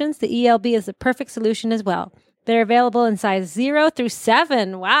occasions, the ELB is the perfect solution as well. They're available in size 0 through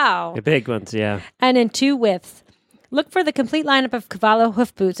 7. Wow. The big ones, yeah. And in 2 widths. Look for the complete lineup of Cavallo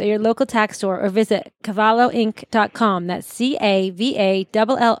hoof boots at your local tack store or visit cavalloinc.com. That's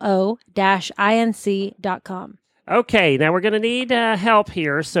CAVALLO-INC.com. Okay, now we're going to need help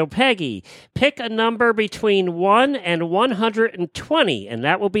here. So, Peggy, pick a number between 1 and 120, and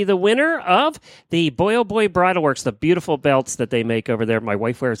that will be the winner of the Boy Oh Boy Bridal Works, the beautiful belts that they make over there. My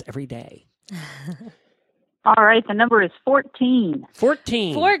wife wears every day. All right, the number is 14.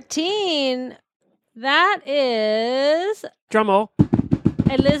 14. 14. That is... Drum roll.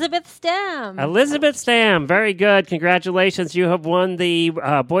 Elizabeth Stam. Elizabeth Stam, very good. Congratulations. You have won the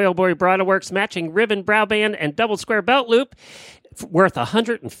Boy Oh Boy Bridal Works matching ribbon brow band and double square belt loop worth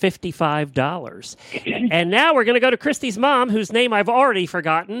 $155. And now we're going to go to Christy's mom, whose name I've already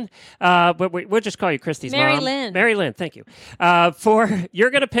forgotten. But we'll just call you Christy's Mary mom. Lynn. Mary Lynn, thank you.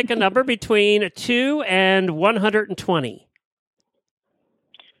 You're going to pick a number between 2 and 120.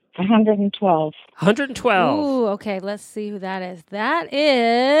 112. 112. Ooh, okay, let's see who that is. That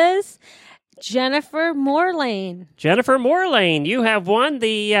is Jennifer Moorlane. Jennifer Moorlane, you have won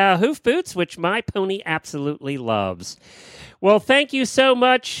the hoof boots, which my pony absolutely loves. Well, thank you so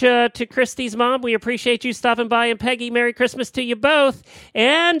much to Christy's mom. We appreciate you stopping by. And Peggy, Merry Christmas to you both.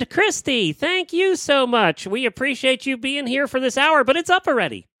 And Christy, thank you so much. We appreciate you being here for this hour, but it's up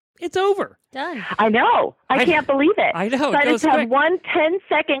already. It's over. Done. I know. I can't believe it. I know. So I It goes just have quick. one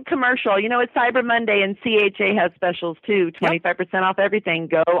 10-second commercial. You know, it's Cyber Monday, and CHA has specials, too. 25% off everything.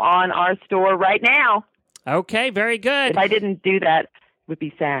 Go on our store right now. Okay, very good. If I didn't do that, it would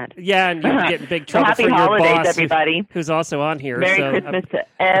be sad. Yeah, and you'd get in big trouble Happy for your holidays, boss, everybody. who's also on here. Merry so Christmas to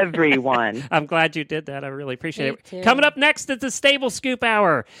everyone. I'm glad you did that. I really appreciate Me it. too. Coming up next at the Stable Scoop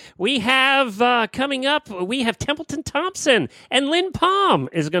Hour, we have coming up, we have Templeton Thompson, and Lynn Palm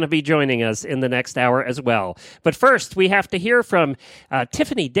is going to be joining us in the next hour as well. But first, we have to hear from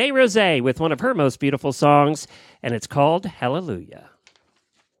Tiffany DesRosiers with one of her most beautiful songs, and it's called Hallelujah.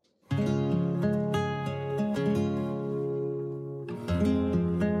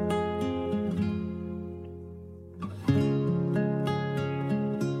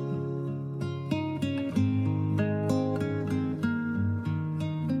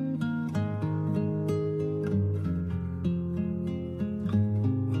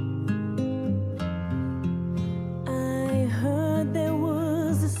 I heard there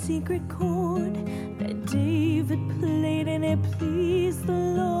was a secret chord that David played and it pleased the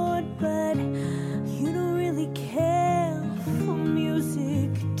Lord, but you don't really care for music,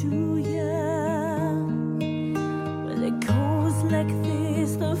 do ya? Well,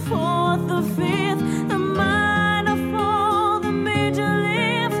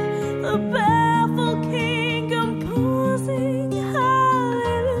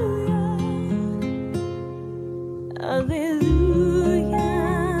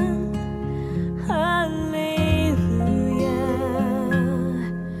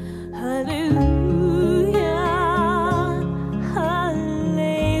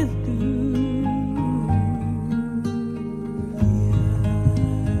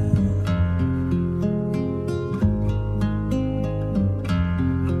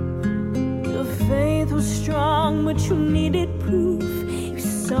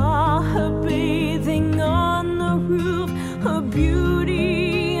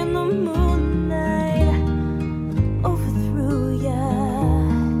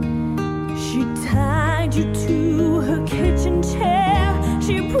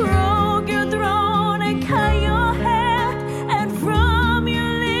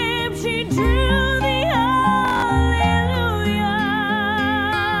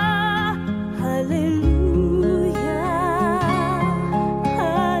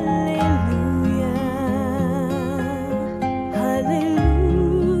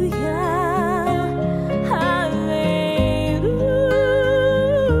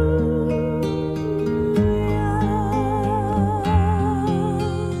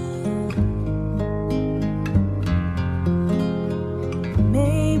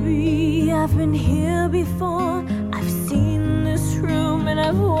 been here before. I've seen this room and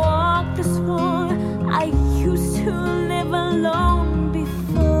I've walked this floor. I used to